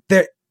guys,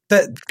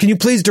 can you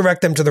please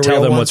direct them to the real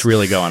Tell them ones? What's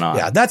really going on.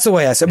 Yeah, that's the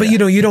way I said. But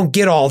you don't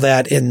get all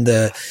that in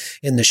the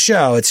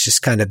show. It's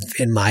just kind of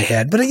in my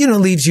head. But it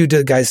leaves you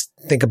to guys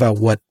think about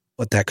what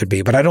that could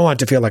be. But I don't want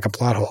it to feel like a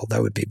plot hole.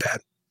 That would be bad.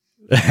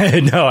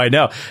 No, I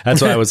know.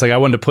 That's why I was like, I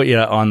wanted to put you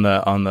on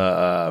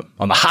the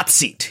hot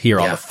seat here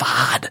on the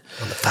FOD.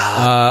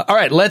 All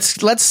right, let's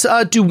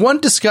do one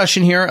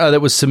discussion here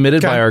that was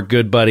submitted by our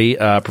good buddy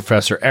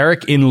Professor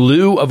Eric. In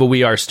lieu of a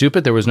 "We Are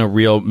Stupid," there was no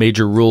real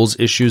major rules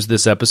issues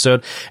this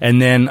episode,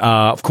 and then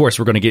of course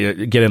we're going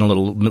to get in a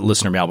little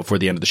listener mail before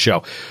the end of the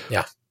show.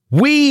 Yeah,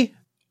 we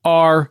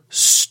are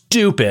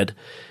stupid.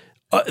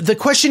 The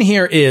question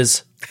here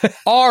is,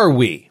 are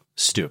we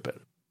stupid?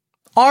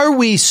 Are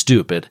we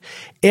stupid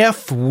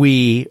if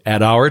we,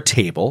 at our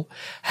table,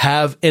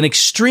 have an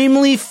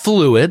extremely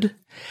fluid,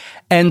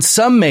 and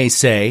some may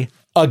say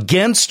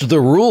against the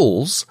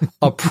rules,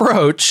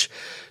 approach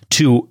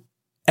to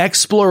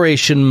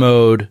exploration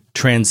mode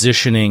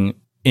transitioning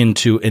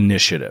into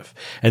initiative?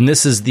 And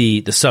this is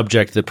the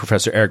subject that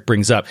Professor Eric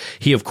brings up.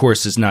 He, of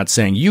course, is not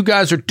saying you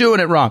guys are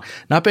doing it wrong,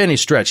 not by any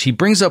stretch. He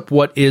brings up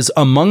what is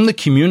among the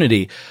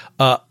community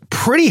a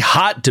pretty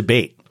hot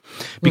debate,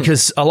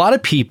 because a lot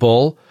of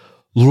people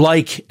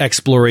like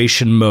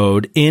exploration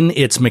mode in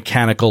its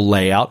mechanical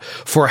layout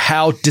for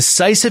how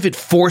decisive it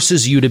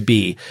forces you to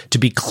be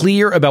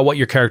clear about what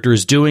your character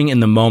is doing in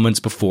the moments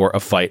before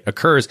a fight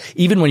occurs,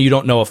 even when you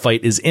don't know a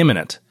fight is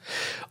imminent.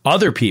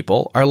 Other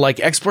people are like,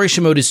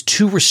 exploration mode is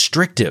too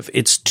restrictive.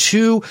 It's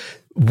too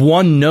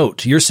one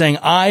note. You're saying,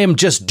 I am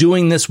just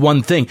doing this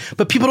one thing,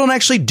 but people don't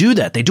actually do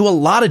that. They do a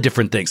lot of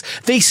different things.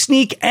 They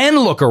sneak and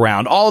look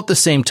around all at the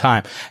same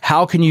time.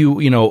 How can you,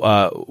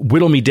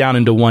 whittle me down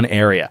into one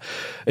area?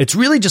 It's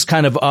really just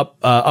kind of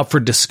up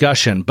for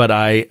discussion.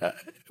 But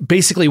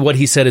basically what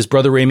he said is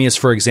Brother Ramius,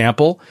 for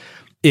example,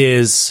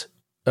 is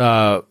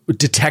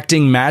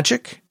detecting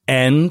magic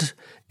and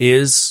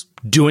is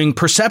doing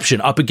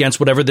perception up against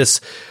whatever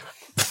this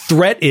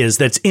threat is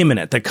that's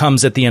imminent, that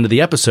comes at the end of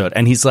the episode.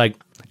 And he's like,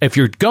 if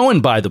you're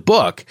going by the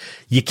book,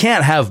 you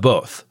can't have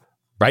both,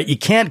 right? You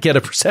can't get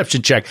a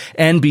perception check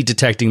and be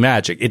detecting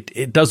magic.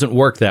 It doesn't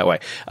work that way,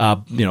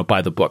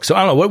 by the book. So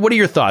I don't know. What are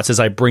your thoughts as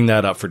I bring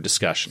that up for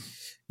discussion?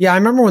 Yeah, I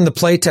remember when the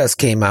playtest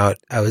came out,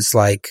 I was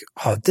like,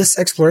 oh, this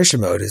exploration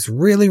mode is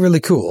really,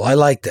 really cool. I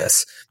like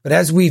this. But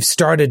as we've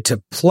started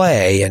to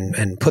play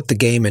and put the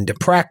game into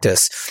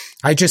practice,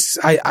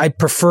 I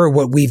prefer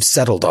what we've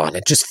settled on.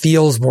 It just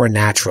feels more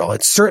natural.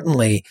 It's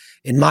certainly,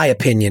 in my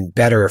opinion,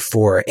 better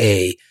for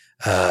a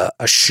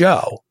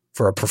show,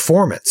 for a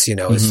performance.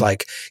 It's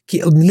like,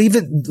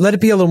 let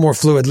it be a little more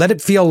fluid. Let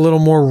it feel a little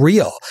more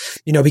real,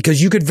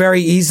 because you could very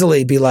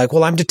easily be like,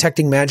 well, I'm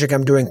detecting magic.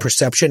 I'm doing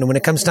perception. And when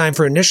it comes time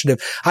for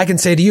initiative, I can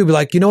say to you, be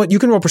like, you know what? You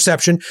can roll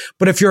perception,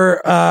 but if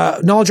your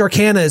knowledge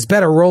arcana is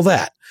better, roll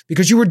that.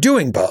 Because you were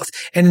doing both.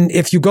 And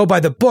if you go by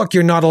the book,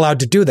 you're not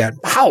allowed to do that.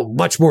 How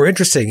much more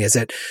interesting is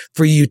it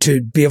for you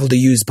to be able to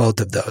use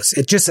both of those?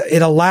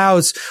 It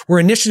allows where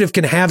initiative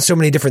can have so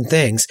many different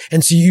things.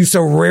 And so you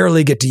so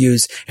rarely get to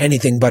use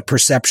anything but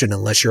perception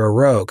unless you're a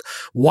rogue.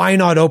 Why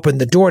not open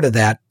the door to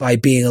that by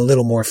being a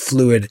little more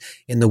fluid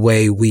in the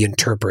way we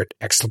interpret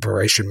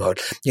exploration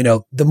mode?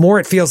 The more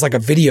it feels like a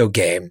video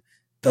game,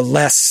 the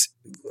less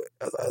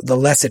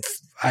it,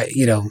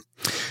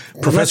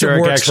 Professor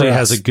Eric actually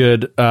has a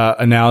good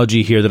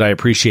analogy here that I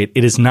appreciate.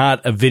 It is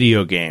not a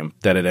video game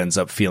that it ends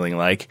up feeling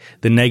like.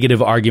 The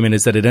negative argument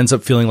is that it ends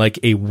up feeling like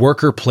a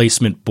worker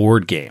placement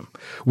board game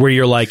where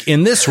you're like,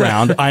 in this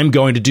round, I'm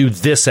going to do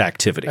this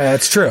activity.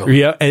 That's true.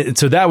 Yeah. And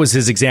so that was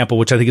his example,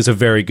 which I think is a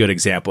very good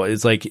example.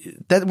 It's like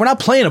that we're not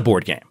playing a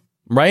board game.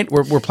 Right?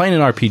 We're playing an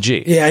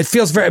RPG. Yeah, it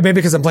feels maybe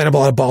because I'm playing a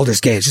lot of Baldur's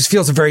Gate. It just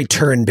feels very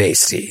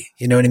turn-based-y.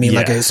 You know what I mean?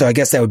 Yeah. So I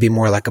guess that would be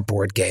more like a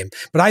board game.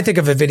 But I think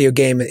of a video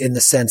game in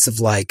the sense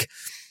of like,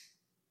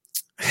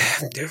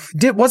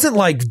 it wasn't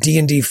like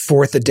D&D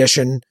 4th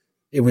edition.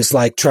 It was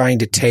like trying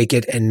to take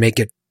it and make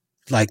it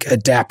like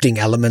adapting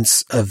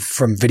elements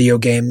from video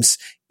games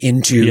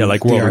into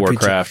like World of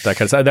Warcraft, that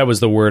kind of stuff. That was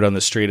the word on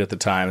the street at the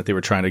time, that they were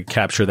trying to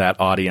capture that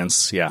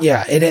audience. Yeah.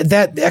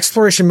 That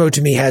exploration mode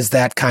to me has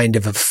that kind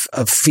of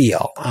a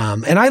feel,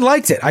 and I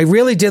liked it. I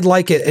really did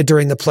like it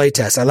during the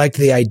playtest. I liked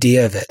the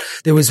idea of it.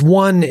 There was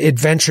one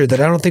adventure that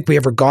I don't think we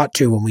ever got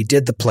to when we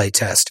did the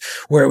playtest,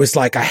 where it was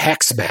like a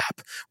hex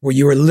map, where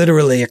you were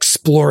literally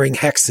exploring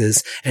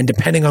hexes, and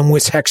depending on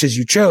which hexes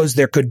you chose,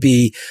 there could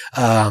be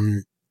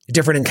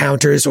different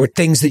encounters or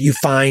things that you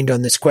find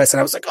on this quest. And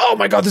I was like, oh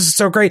my God, this is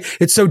so great.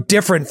 It's so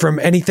different from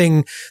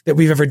anything that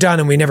we've ever done.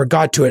 And we never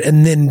got to it.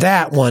 And then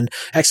that one,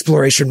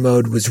 exploration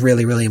mode, was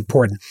really, really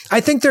important.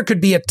 I think there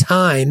could be a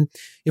time,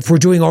 if we're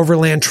doing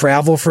overland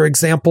travel, for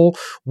example,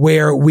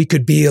 where we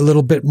could be a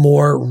little bit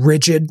more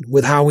rigid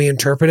with how we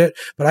interpret it.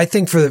 But I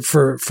think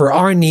for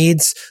our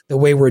needs, the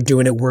way we're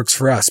doing it works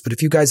for us. But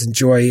if you guys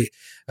enjoy,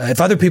 if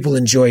other people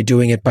enjoy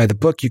doing it by the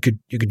book, you could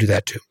do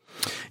that too.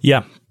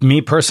 Yeah. Me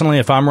personally,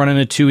 if I'm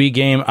running a 2E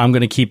game, I'm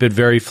going to keep it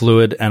very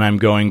fluid, and I'm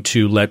going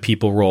to let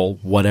people roll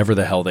whatever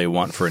the hell they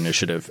want for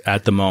initiative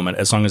at the moment,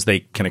 as long as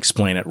they can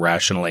explain it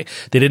rationally.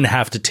 They didn't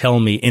have to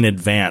tell me in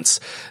advance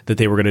that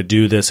they were going to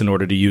do this in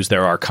order to use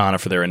their arcana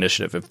for their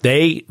initiative. If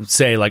they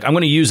say, like, I'm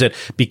going to use it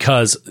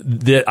because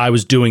I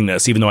was doing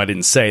this, even though I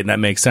didn't say it, and that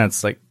makes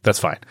sense, like, that's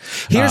fine.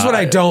 Here's what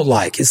I don't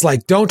like. It's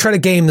like, don't try to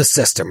game the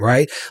system,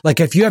 right?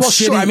 Like, if you have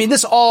sure. I mean,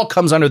 this all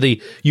comes under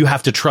the you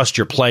have to trust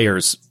your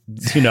players,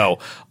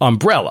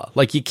 umbrella.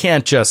 Like, you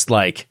can't just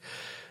like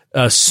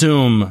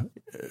assume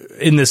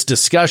in this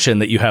discussion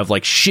that you have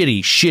like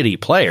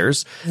shitty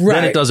players. Right.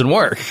 Then it doesn't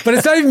work. But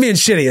it's not even being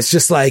shitty. It's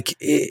just like,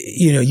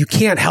 you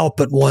can't help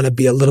but want to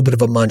be a little bit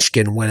of a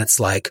munchkin when it's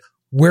like,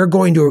 we're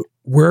going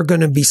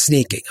to be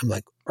sneaking. I'm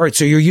like, all right,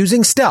 so you're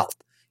using stealth.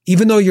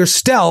 Even though your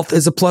stealth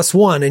is a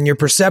 +1 and your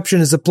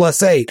perception is a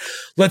 +8,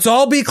 let's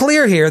all be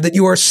clear here that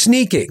you are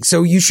sneaking.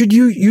 So you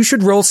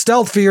should roll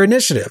stealth for your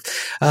initiative.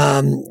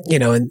 And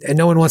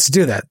no one wants to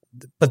do that.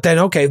 But then,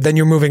 okay, then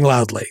you're moving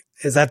loudly.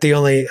 Is that the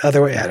only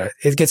other way?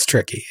 It gets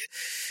tricky.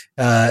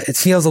 It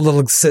feels a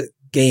little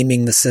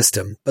gaming the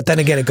system. But then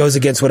again, it goes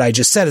against what I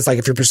just said. It's like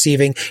if you're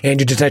perceiving and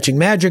you're detecting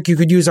magic, you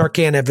could use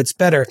Arcana if it's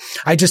better.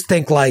 I just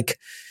think like,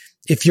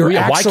 if you're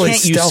actually why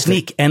can't you stealthy,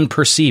 sneak and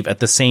perceive at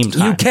the same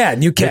time?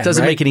 You can. It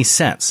doesn't right? make any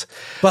sense.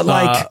 But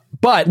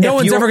but no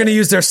one's ever going to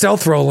use their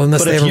stealth roll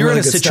unless they have a really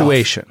good stealth. But if you're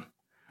in a situation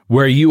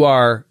where you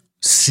are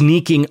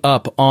sneaking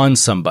up on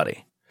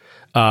somebody,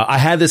 I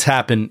had this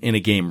happen in a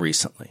game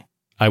recently.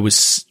 I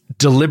was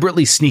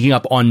deliberately sneaking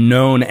up on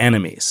known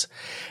enemies,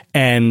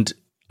 and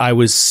I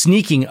was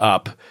sneaking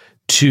up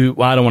to,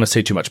 well, I don't want to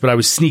say too much, but I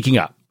was sneaking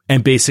up,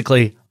 and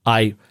basically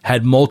I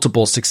had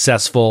multiple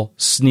successful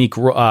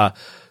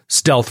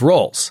stealth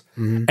rolls.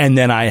 Mm-hmm. And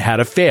then I had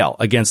a fail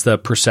against the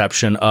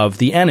perception of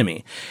the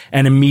enemy.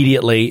 And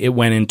immediately it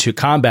went into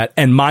combat,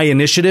 and my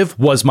initiative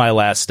was my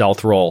last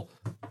stealth roll.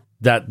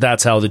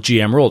 That's how the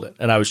GM ruled it.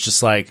 And I was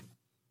just like,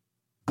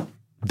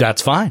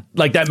 that's fine.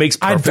 Like, that makes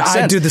perfect sense.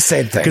 I'd do the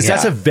same thing. Because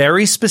that's a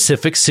very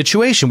specific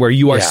situation where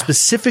you are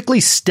specifically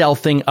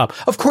stealthing up.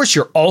 Of course,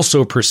 you're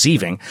also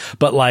perceiving,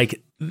 but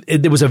like,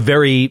 it was a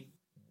very,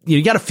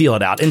 you got to feel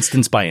it out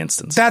instance by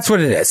instance. That's what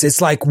it is.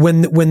 It's like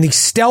when the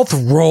stealth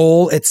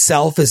roll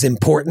itself is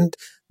important,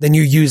 then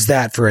you use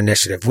that for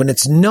initiative. When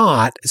it's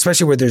not,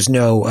 especially where there's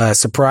no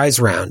surprise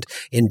round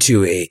in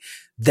 2E,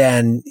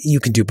 then you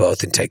can do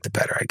both and take the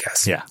better, I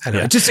guess. Yeah. I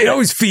don't know. It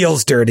always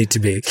feels dirty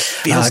to me.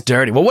 Feels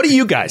dirty. Well, what do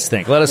you guys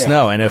think? Let us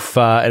know. And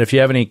if you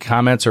have any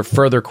comments or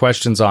further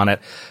questions on it,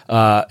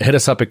 hit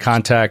us up at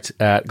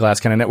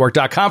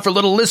contact@glasscannonnetwork.com for a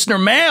little listener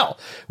mail,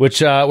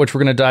 which we're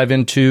going to dive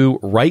into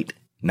right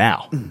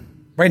now.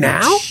 Right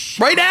now?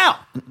 Right now.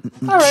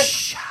 All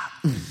right.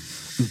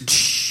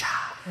 It's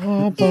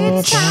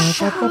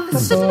time for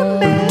listener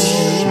mail.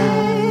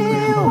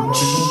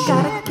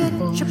 Gotta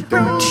get your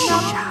brain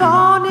up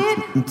on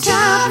it.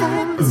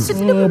 Time for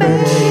listener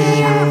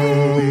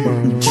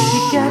mail. You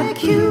gotta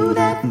cue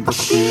that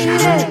fucking.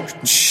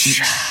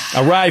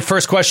 All right.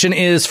 First question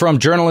is from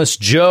journalist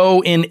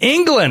Joe in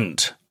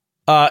England.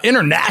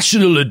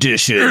 International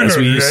edition, as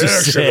we used to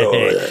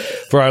say,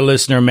 for our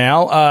listener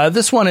mail.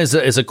 This one is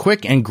a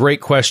quick and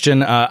great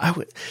question.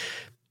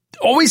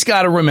 Always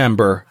got to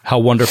remember how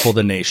wonderful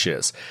the niche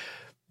is.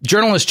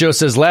 Journalist Joe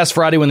says, last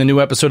Friday when the new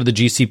episode of the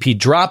GCP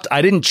dropped,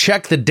 I didn't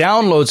check the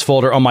downloads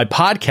folder on my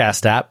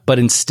podcast app, but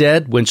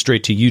instead went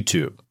straight to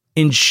YouTube.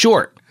 In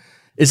short,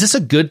 is this a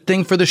good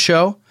thing for the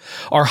show?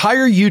 Are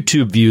higher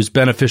YouTube views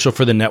beneficial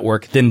for the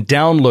network than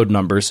download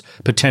numbers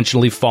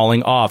potentially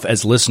falling off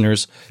as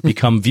listeners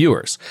become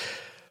viewers?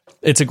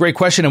 It's a great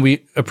question, and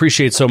we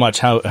appreciate so much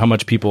how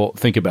much people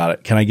think about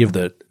it. Can I give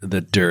the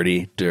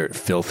dirty,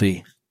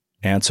 filthy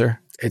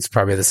answer? It's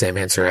probably the same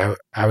answer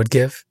I would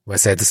give. Will I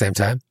say it at the same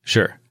time?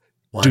 Sure.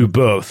 Do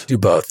both. Do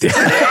both. Please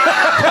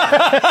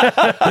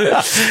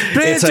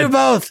do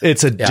both.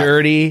 It's a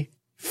dirty,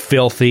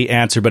 filthy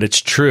answer, but it's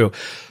true.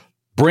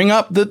 Bring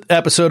up the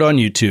episode on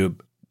YouTube,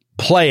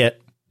 play it,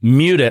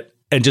 mute it,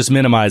 and just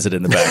minimize it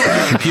in the back of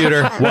your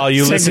computer while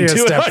you listen to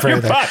it on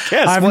your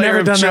podcast. I've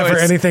never done that for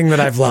anything that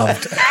I've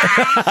loved.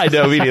 I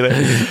know, me neither.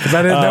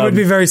 That would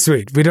be very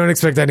sweet. We don't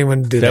expect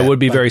anyone to do that. That would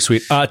be very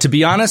sweet. To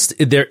be honest,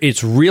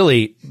 it's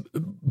really,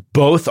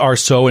 both are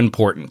so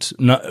important.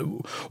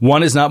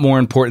 One is not more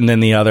important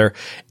than the other.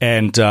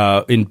 And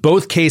in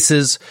both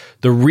cases,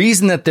 the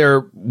reason that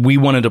we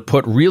wanted to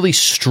put really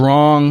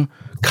strong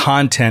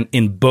content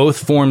in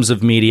both forms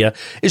of media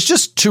is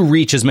just to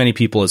reach as many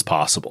people as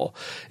possible.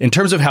 In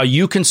terms of how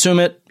you consume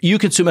it, you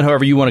consume it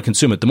however you want to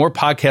consume it. The more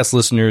podcast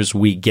listeners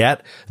we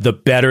get, the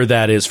better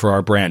that is for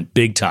our brand,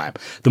 big time.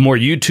 The more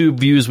YouTube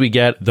views we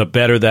get, the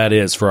better that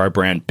is for our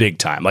brand, big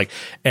time. Like,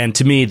 and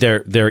to me,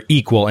 they're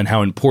equal in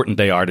how important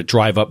they are to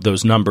drive up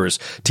those numbers,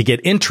 to get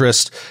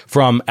interest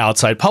from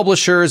outside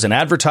publishers and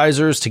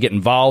advertisers to get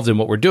involved in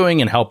what we're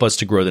doing and help us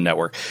to grow the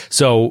network.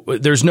 So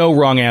there's no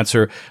wrong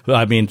answer.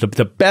 I mean,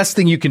 the best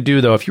thing you can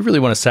do, though, if you really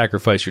want to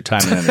sacrifice your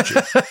time and energy,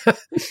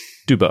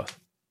 do both.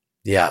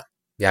 Yeah.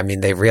 Yeah, I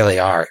mean, they really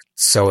are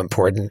so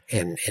important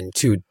in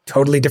two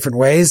totally different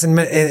ways in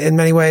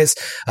many ways,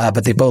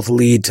 but they both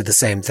lead to the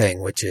same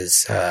thing, which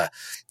is,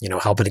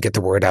 helping to get the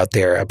word out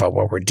there about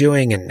what we're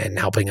doing and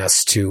helping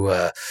us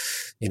to,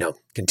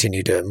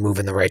 continue to move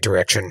in the right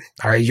direction.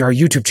 Our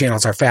YouTube channel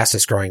is our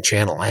fastest growing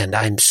channel, and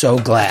I'm so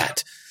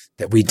glad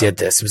that we did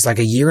this. It was like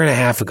a year and a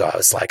half ago. I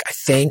was like, I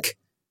think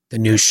the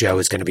new show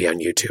is going to be on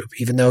YouTube.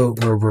 Even though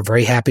we're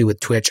very happy with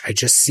Twitch, I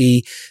just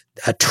see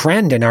a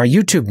trend in our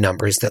YouTube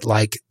numbers that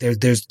like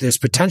there's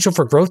potential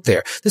for growth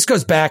there. This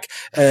goes back,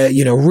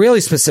 really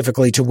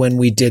specifically to when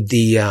we did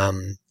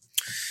the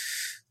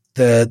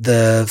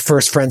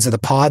first Friends of the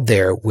Pod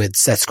there with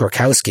Seth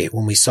Skorkowski,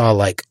 when we saw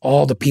like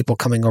all the people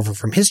coming over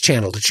from his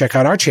channel to check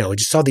out our channel. We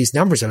just saw these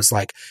numbers. I was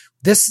like,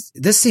 this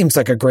seems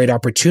like a great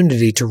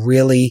opportunity to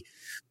really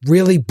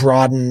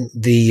broaden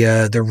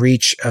the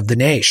reach of the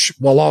niche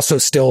while also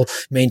still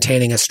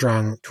maintaining a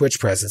strong Twitch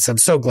presence. I'm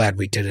so glad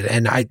we did it.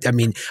 And I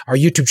mean, our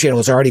YouTube channel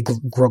is already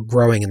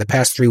growing. In the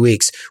past 3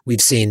 weeks,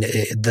 we've seen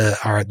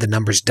the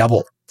numbers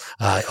double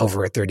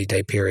over a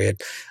 30-day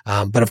period.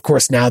 But of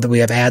course, now that we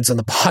have ads on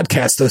the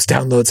podcast, those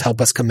downloads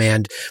help us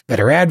command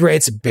better ad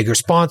rates, bigger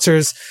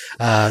sponsors.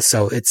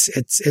 So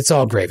it's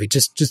all gravy.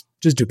 Just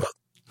do both.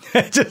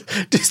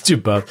 just do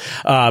both.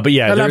 But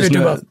yeah,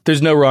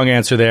 there's no wrong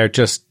answer there.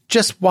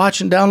 Just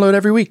watch and download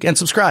every week and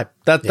subscribe.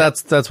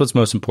 That's what's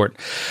most important.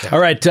 Yeah. All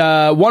right.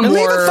 One more.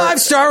 Leave a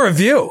 5-star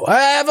review.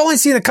 I've only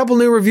seen a couple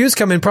new reviews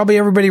come in. Probably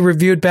everybody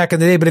reviewed back in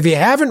the day, but if you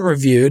haven't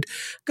reviewed,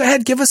 go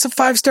ahead, give us a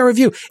 5-star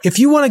review. If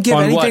you want to give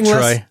on anything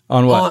what, less Troy?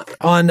 On what?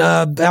 On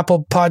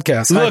Apple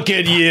Podcasts. Look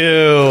at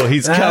you.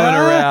 He's coming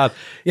around.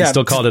 Yeah. He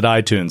still called it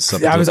iTunes.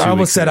 I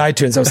almost said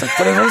iTunes. I was like,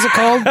 what is it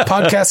called?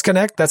 Podcast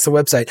Connect? That's the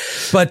website.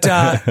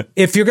 But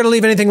if you're going to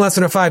leave anything less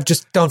than a 5,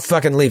 just don't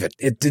fucking leave it.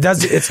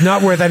 It's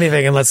not worth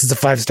anything unless it's a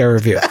 5-star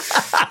review.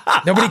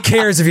 Nobody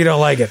cares if you don't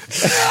like it.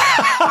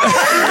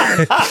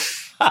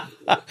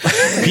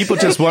 People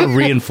just want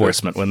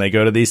reinforcement when they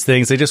go to these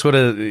things. They just want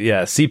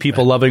to, see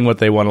people loving what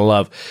they want to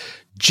love.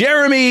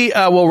 Jeremy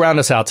will round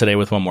us out today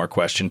with one more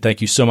question.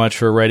 Thank you so much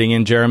for writing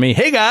in, Jeremy.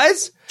 Hey,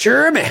 guys.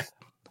 Jeremy.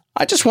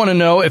 I just want to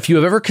know if you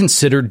have ever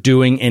considered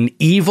doing an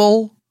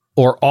evil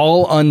or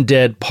all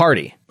undead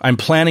party. I'm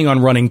planning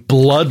on running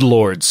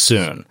Bloodlords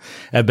soon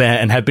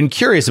and have been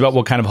curious about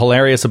what kind of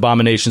hilarious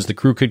abominations the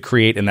crew could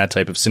create in that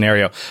type of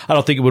scenario. I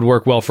don't think it would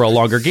work well for a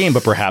longer game,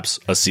 but perhaps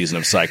a season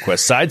of SideQuest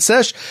side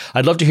sesh.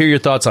 I'd love to hear your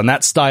thoughts on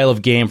that style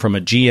of game from a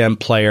GM,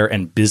 player,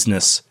 and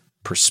business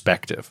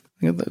perspective.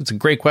 It's a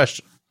great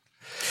question.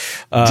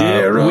 We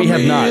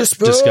have not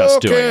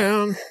discussed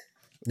doing it.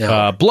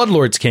 No.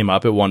 Bloodlords came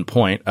up at one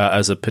point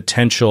as a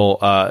potential,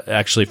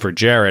 actually for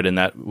Jared, and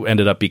that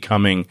ended up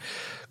becoming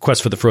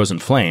Quest for the Frozen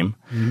Flame.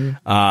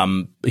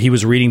 Mm-hmm. He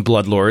was reading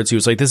Bloodlords. He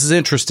was like, this is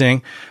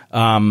interesting.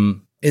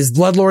 Is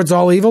Bloodlords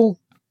all evil?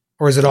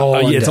 Or is it all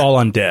undead? It's all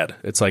undead.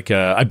 It's like,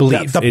 I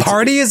believe. The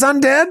party is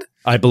undead?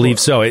 I believe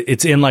so.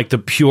 It's in like the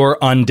pure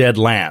undead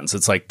lands.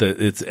 It's like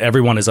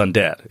everyone is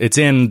undead. It's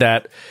in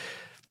that,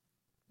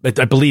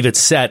 I believe it's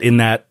set in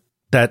that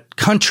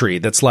country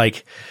that's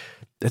like,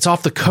 it's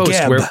off the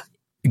coast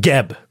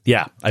Geb.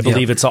 Yeah. I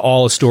believe it's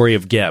all a story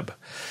of Geb.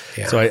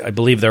 Yeah. So I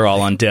believe they're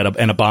all undead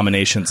and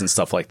abominations and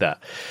stuff like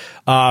that.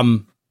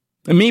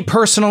 Me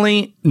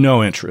personally,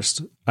 no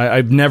interest.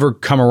 I've never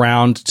come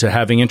around to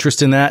having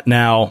interest in that.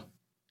 Now,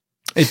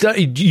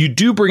 you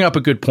do bring up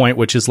a good point,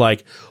 which is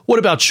like, what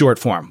about short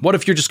form? What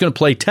if you're just going to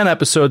play 10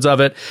 episodes of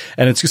it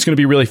and it's just going to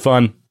be really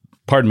fun,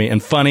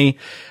 and funny?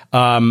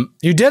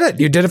 You did it.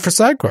 You did it for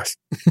SideQuest.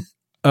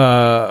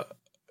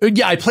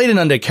 Yeah, I played an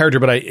undead character,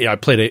 but I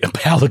played a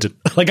paladin.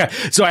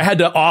 So I had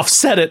to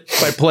offset it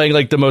by playing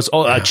like the most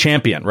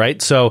champion,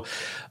 right? So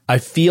I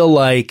feel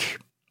like,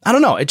 I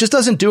don't know, it just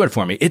doesn't do it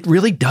for me. It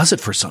really does it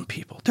for some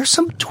people. There's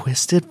some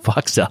twisted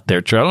fucks out there,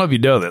 Trey. I don't know if you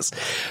know this,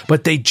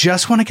 but they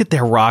just want to get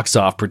their rocks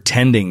off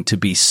pretending to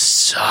be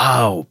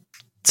such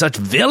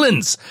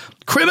villains,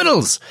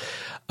 criminals.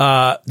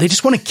 They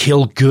just want to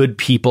kill good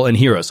people and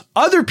heroes.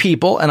 Other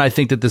people, and I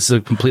think that this is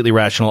a completely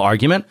rational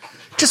argument,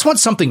 just want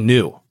something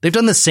new. They've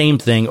done the same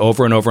thing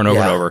over and over and over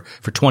and over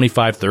for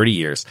 25, 30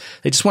 years.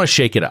 They just want to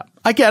shake it up.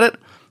 I get it,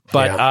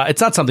 but it's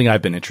not something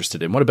I've been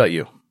interested in. What about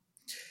you?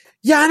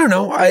 Yeah, I don't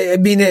know. I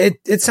mean,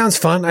 it sounds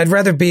fun. I'd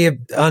rather be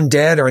an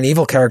undead or an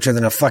evil character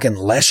than a fucking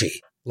Leshy.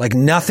 Like,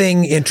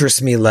 nothing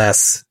interests me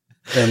less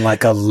than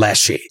like a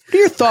Leshy. What are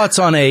your thoughts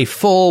on a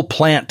full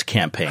plant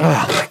campaign?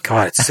 Oh my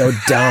God, it's so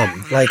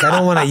dumb. Like, I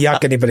don't want to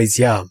yuck anybody's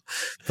yum,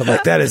 but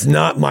like, that is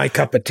not my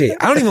cup of tea.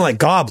 I don't even like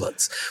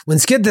goblins. When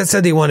Skid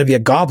said he wanted to be a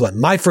goblin,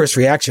 my first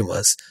reaction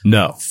was,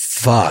 no.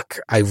 Fuck,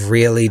 I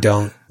really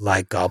don't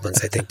like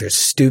goblins. I think they're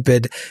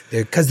stupid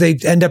because they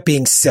end up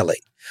being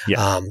silly.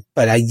 Yeah.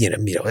 But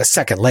a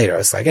second later, I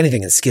was like,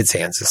 anything in Skid's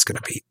hands is going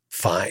to be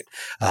fine.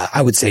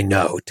 I would say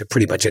no to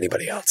pretty much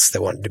anybody else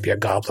that wanted to be a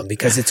goblin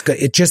because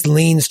it just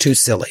leans too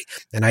silly.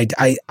 And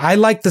I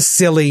like the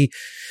silly.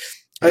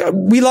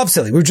 We love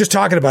silly. We were just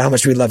talking about how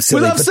much we love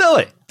silly. We love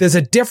silly. There's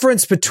a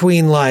difference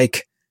between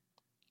like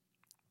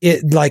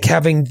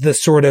having the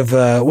sort of,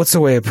 what's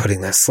the way of putting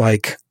this?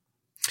 Like,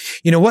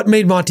 what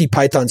made Monty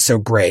Python so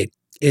great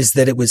is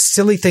that it was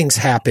silly things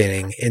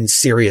happening in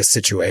serious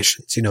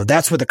situations.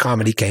 That's where the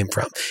comedy came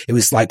from. It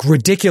was like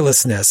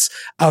ridiculousness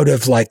out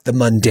of like the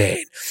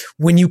mundane.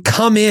 When you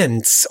come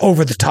in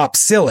over the top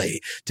silly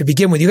to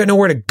begin with, you got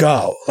nowhere to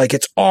go. Like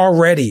it's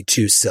already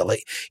too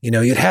silly.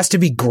 It has to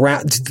be it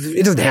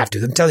doesn't have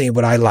to. I'm telling you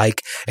what I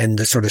like and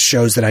the sort of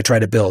shows that I try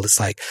to build.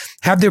 It's like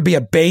have there be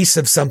a base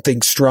of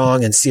something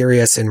strong and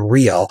serious and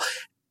real.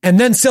 And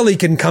then silly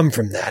can come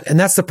from that. And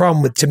that's the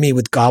problem to me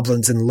with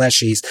goblins and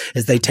leshies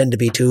is they tend to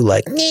be too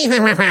like,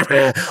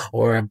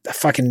 or a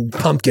fucking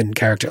pumpkin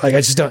character. Like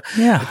I just don't,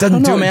 yeah, it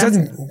doesn't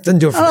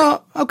do it for me.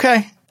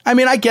 Okay. I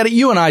mean, I get it.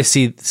 You and I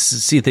see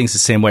things the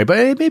same way, but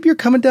hey, maybe you're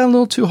coming down a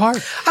little too hard.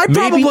 I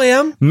probably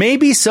am.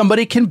 Maybe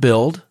somebody can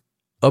build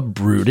a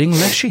brooding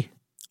leshy.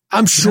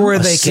 I'm sure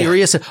they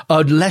can.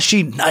 A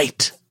leshy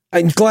knight.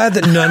 I'm glad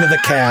that none of the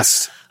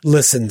cast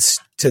listens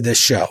to this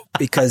show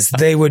because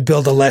they would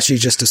build a Leshy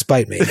just to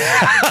spite me.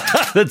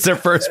 That's their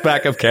first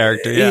backup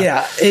character.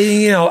 Yeah.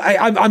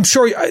 I'm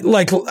sure,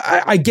 like,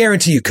 I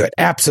guarantee you could.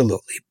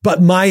 Absolutely.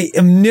 But my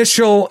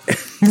initial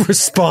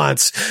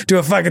response to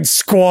a fucking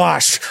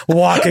squash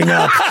walking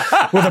up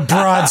with a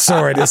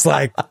broadsword is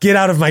like, get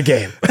out of my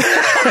game.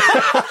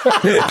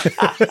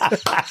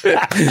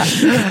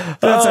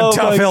 That's a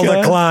tough hill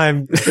to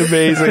climb.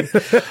 Amazing.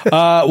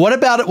 What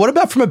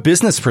about from a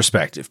business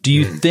perspective? Do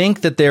you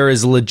think that there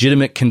is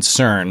legitimate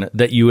concern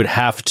that you would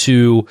have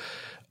to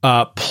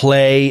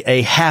play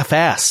a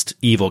half-assed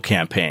evil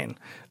campaign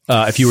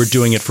if you were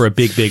doing it for a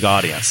big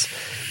audience?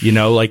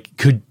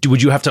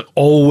 Would you have to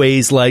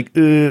always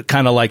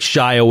kind of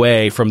shy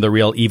away from the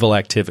real evil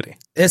activity?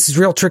 This is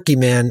real tricky,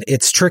 man.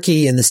 It's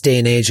tricky in this day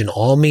and age in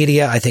all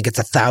media. I think it's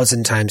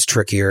 1,000 times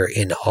trickier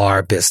in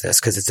our business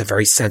because it's a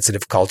very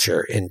sensitive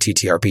culture in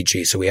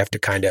TTRPG. So we have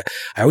to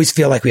I always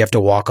feel like we have to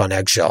walk on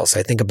eggshells.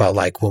 I think about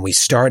like when we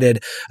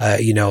started,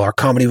 our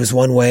comedy was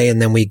one way and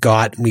then we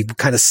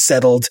kind of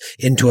settled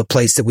into a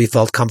place that we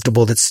felt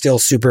comfortable that's still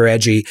super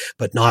edgy,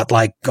 but not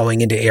like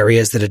going into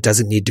areas that it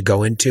doesn't need to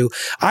go into.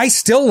 I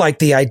still like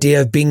the idea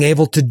of being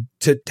able to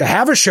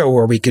have a show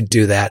where we could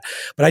do that,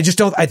 but I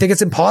think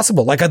it's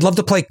impossible. Like I'd love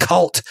to play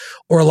Cult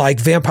or like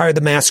Vampire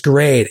the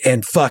Masquerade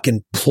and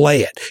fucking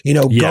play it,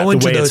 go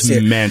into the way those.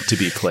 It's meant to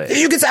be played.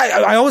 You could say,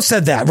 I always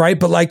said that, right?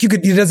 But like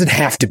it doesn't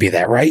have to be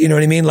that, right? You know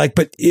what I mean? Like,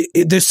 but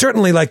there's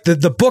certainly like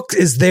the book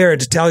is there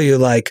to tell you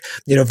like,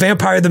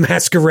 Vampire the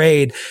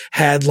Masquerade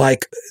had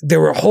like, there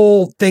were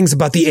whole things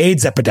about the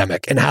AIDS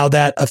epidemic and how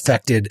that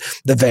affected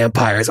the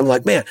vampires. I'm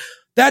like, man,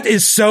 that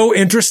is so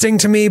interesting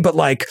to me, but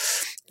like,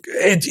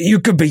 you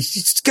got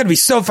to be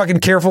so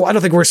fucking careful. I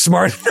don't think we're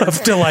smart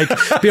enough to like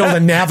be able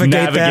to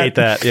navigate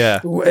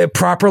that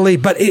properly,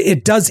 but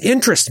it does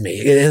interest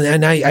me.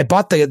 And I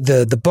bought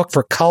the book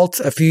for Cult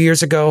a few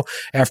years ago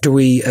after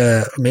maybe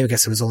I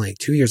guess it was only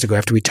 2 years ago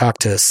after we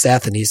talked to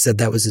Seth and he said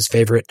that was his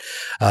favorite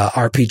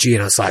RPG.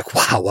 And I was like,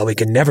 wow, well, we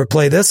can never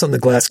play this on the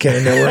Glass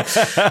Cannon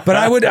Network, but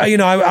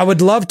I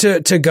would love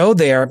to go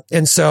there.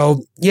 And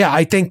so, yeah,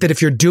 I think that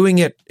if you're doing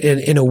it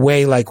in a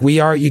way like we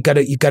are, you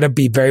gotta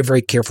be very,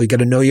 very careful. You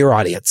gotta know your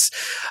audience.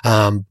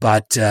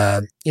 But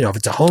if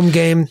it's a home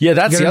game,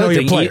 that's the other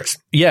thing.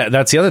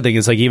 That's the other thing.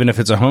 Is like, even if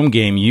it's a home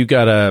game, you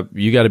gotta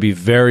be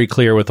very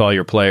clear with all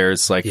your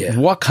players. Like,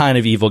 what kind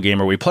of evil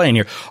game are we playing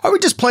here? Are we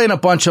just playing a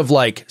bunch of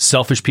like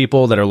selfish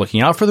people that are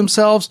looking out for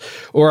themselves?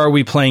 Or are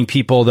we playing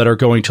people that are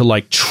going to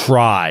like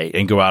try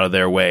and go out of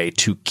their way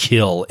to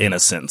kill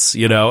innocents,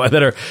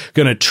 that are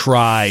going to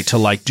try to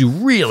like do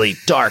really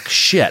dark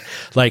shit?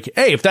 Like,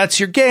 hey, if that's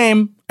your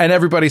game, and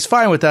everybody's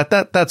fine with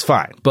that's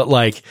fine. But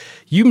like,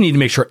 you need to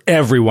make sure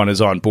everyone is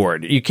on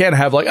board. You can't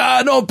have like,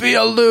 don't be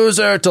a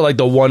loser to like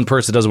the one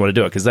person doesn't want to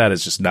do it, because that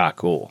is just not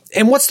cool.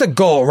 And what's the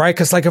goal, right?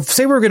 Because like, if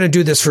say we're going to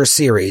do this for a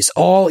series,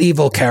 all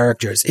evil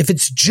characters, if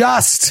it's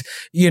just,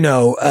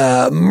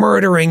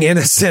 murdering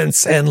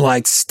innocents and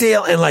like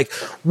steal and like,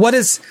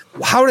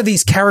 how are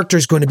these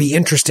characters going to be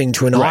interesting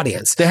to an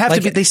audience? They have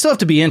to be, they still have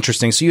to be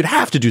interesting. So you'd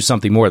have to do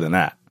something more than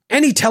that.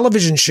 Any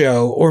television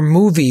show or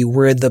movie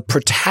where the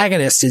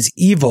protagonist is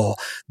evil,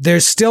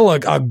 there's still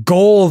a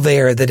goal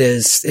there that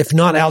is, if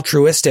not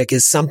altruistic,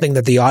 is something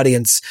that the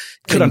audience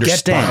could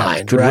understand, get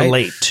behind, could right?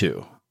 relate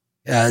to.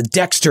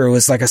 Dexter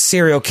was like a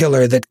serial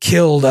killer that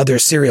killed other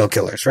serial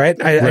killers, right?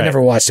 I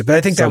never watched it, but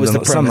I think that was the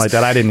premise. Something like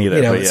that. I didn't either.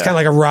 It's kind of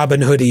like a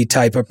Robin Hood-y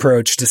type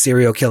approach to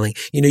serial killing.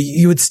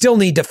 You would still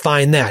need to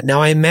find that.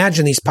 Now, I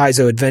imagine these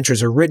Paizo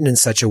adventures are written in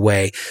such a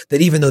way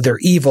that even though they're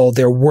evil,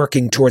 they're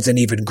working towards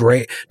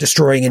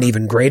destroying an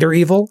even greater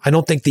evil. I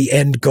don't think the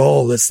end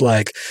goal is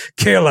like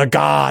kill a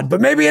god,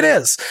 but maybe it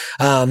is.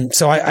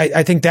 So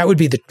I think that would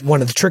be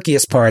one of the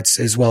trickiest parts,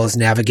 as well as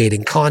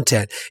navigating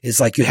content, is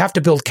like you have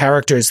to build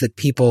characters that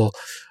people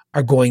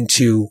are going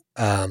to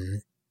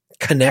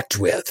connect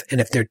with,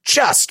 and if they're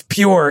just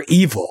pure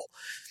evil,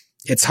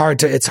 it's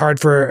hard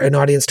for an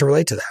audience to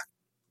relate to that.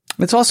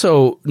 It's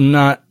also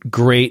not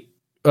great,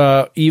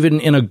 even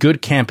in a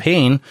good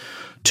campaign,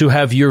 to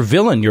have your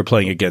villain you're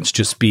playing against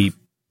just be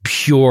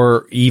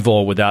pure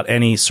evil without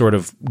any sort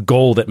of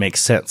goal that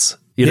makes sense.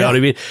 You know what I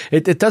mean?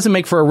 It doesn't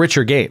make for a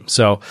richer game.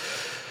 So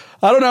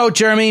I don't know,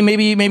 Jeremy,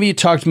 maybe you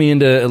talked me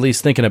into at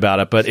least thinking about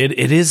it, but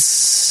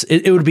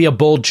it would be a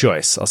bold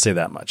choice. I'll say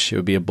that much. It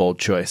would be a bold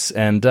choice.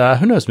 And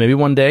who knows, maybe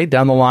one day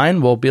down the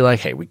line, we'll be like,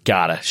 hey, we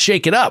gotta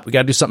shake it up. We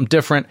gotta do something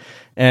different.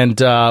 And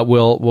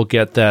we'll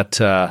get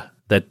that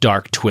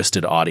dark,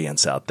 twisted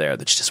audience out there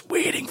that's just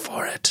waiting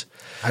for it.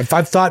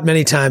 I've thought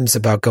many times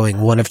about going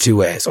one of two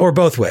ways, or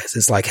both ways.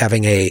 It's like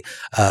having a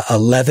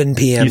 11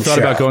 p.m. You thought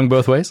about going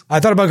both ways? I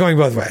thought about going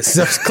both ways.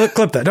 So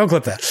clip that. Don't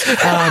clip that.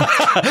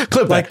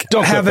 Clip like that.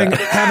 Don't having clip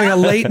that. having a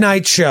late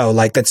night show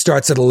like that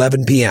starts at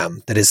 11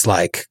 p.m. that is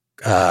like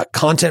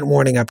content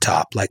warning up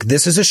top. Like,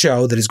 this is a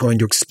show that is going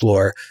to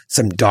explore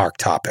some dark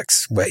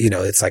topics.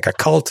 It's like a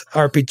cult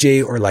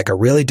RPG or like a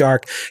really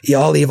dark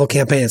all evil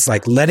campaign. It's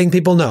like letting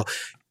people know.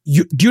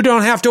 You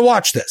don't have to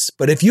watch this,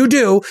 but if you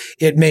do,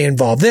 it may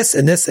involve this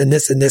and this and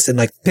this and this and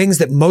like things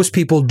that most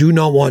people do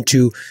not want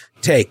to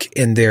take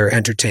in their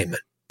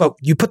entertainment. But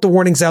you put the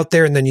warnings out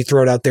there and then you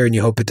throw it out there and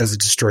you hope it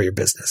doesn't destroy your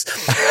business.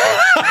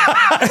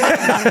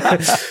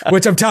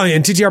 Which I'm telling you,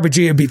 in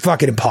TTRPG, it'd be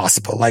fucking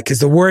impossible. Like, cause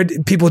the word,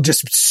 people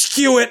just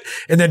skew it,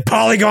 and then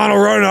Polygon will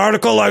write an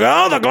article like,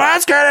 oh, the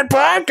Glass Cannon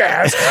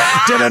podcast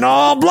did an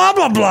all blah,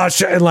 blah, blah,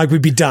 and like,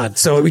 we'd be done.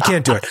 So we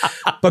can't do it.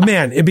 But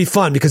man, it'd be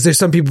fun because there's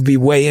some people be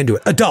way into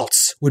it.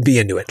 Adults would be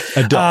into it.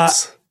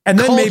 Adults. And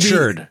then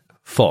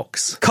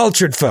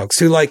cultured folks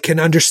who like can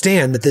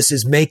understand that this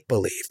is make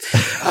believe.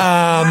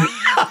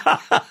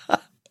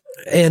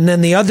 And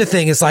then the other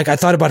thing is like, I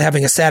thought about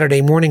having a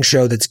Saturday morning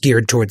show that's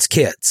geared towards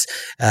kids.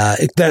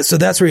 So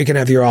that's where you can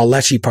have your all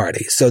Leshy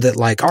party, so that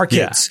like our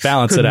kids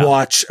could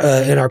watch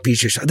an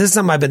RPG show. This is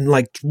something I've been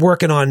like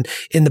working on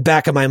in the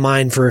back of my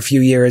mind for a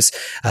few years.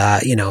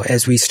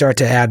 As we start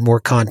to add more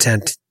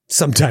content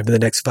sometime in the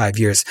next 5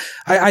 years.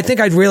 I think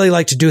I'd really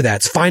like to do that.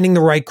 It's finding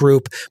the right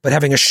group, but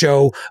having a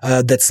show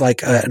that's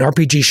like an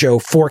RPG show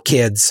for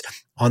kids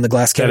on the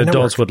Glass Cannon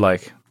Network.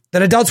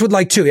 That adults would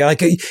like too. Yeah, like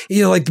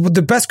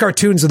the best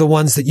cartoons are the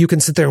ones that you can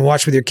sit there and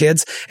watch with your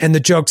kids, and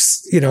the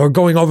jokes, are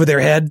going over their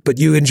head, but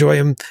you enjoy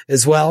them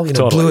as well.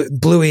 Totally.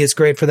 Bluey is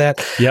great for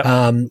that.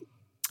 Yeah.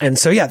 And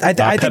so I think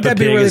that'd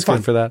be really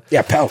fun for that.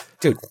 Yeah,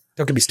 dude,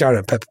 don't get me started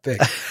on Peppa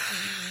Pig.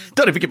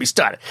 Don't even get me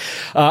started.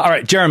 All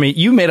right, Jeremy,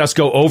 you made us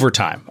go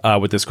overtime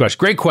with this question.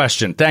 Great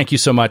question. Thank you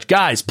so much.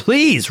 Guys,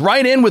 please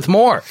write in with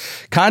more.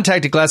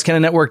 Contact at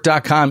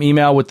glasscannonnetwork.com,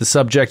 email with the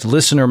subject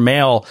listener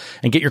mail,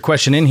 and get your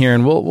question in here,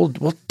 and we'll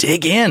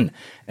dig in.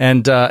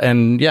 And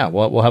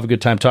we'll have a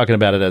good time talking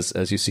about it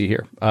as you see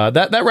here.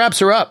 That wraps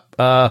her up.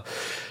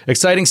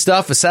 Exciting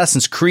stuff.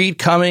 Assassin's Creed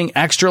coming,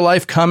 Extra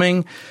Life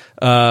coming.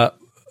 I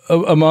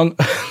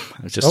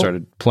just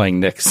started playing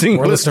Nick.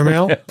 More listener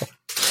mail.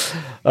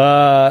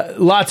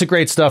 Lots of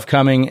great stuff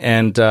coming,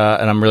 and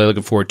I'm really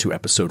looking forward to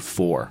episode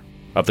 4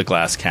 of the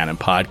Glass Cannon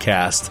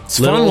podcast. It's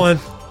a fun one.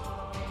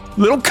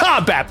 Little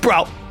combat,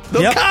 bro.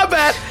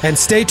 Combat. And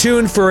stay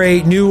tuned for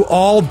a new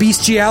all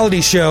bestiality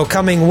show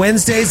coming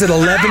Wednesdays at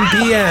 11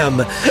 p.m.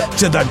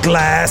 to the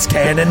Glass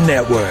Cannon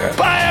Network.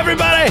 Bye,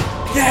 everybody.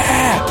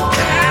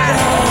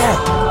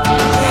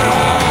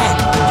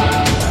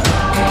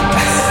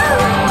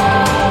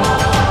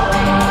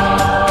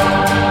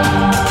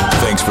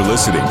 Thanks for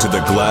listening to the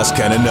Glass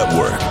Cannon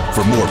Network.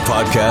 For more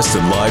podcasts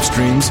and live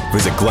streams,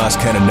 visit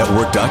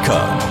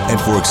glasscannonnetwork.com.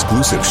 And for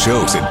exclusive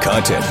shows and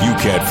content you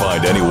can't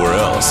find anywhere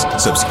else,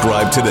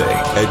 subscribe today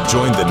at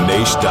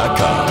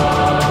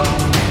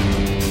jointhenation.com.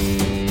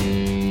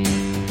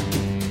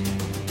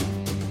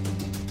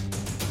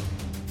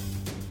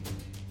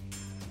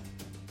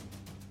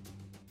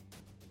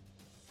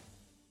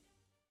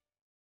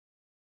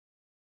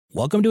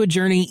 Welcome to a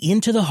journey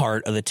into the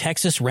heart of the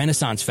Texas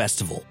Renaissance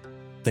Festival,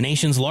 the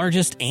nation's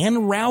largest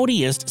and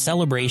rowdiest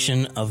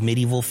celebration of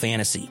medieval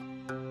fantasy.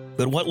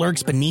 But what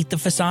lurks beneath the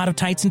facade of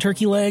tights and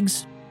turkey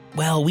legs?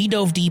 Well, we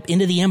dove deep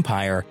into the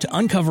empire to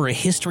uncover a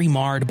history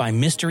marred by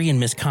mystery and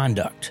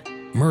misconduct,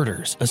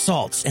 murders,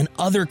 assaults, and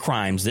other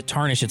crimes that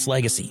tarnish its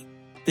legacy.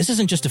 This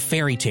isn't just a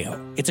fairy tale,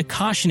 it's a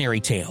cautionary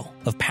tale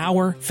of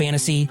power,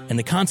 fantasy, and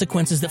the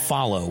consequences that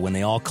follow when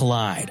they all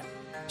collide.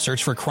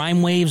 Search for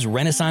Crime Waves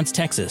Renaissance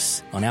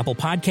Texas on Apple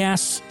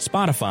Podcasts,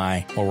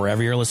 Spotify, or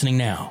wherever you're listening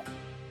now.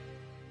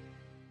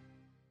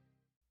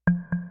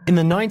 In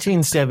the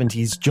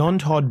 1970s, John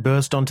Todd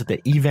burst onto the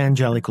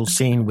evangelical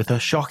scene with a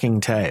shocking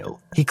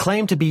tale. He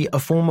claimed to be a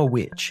former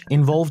witch,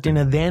 involved in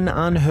a then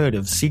unheard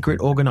of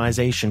secret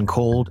organization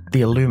called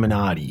the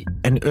Illuminati,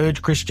 and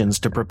urged Christians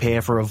to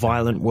prepare for a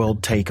violent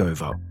world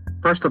takeover.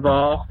 First of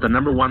all, the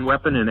number one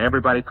weapon in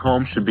everybody's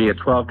home should be a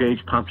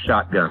 12-gauge pump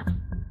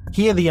shotgun.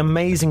 Hear the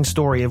amazing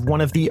story of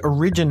one of the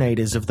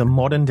originators of the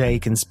modern-day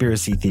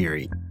conspiracy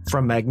theory.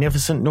 From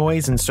Magnificent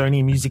Noise and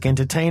Sony Music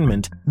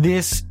Entertainment,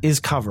 this is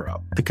Cover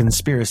Up, the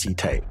Conspiracy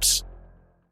Tapes.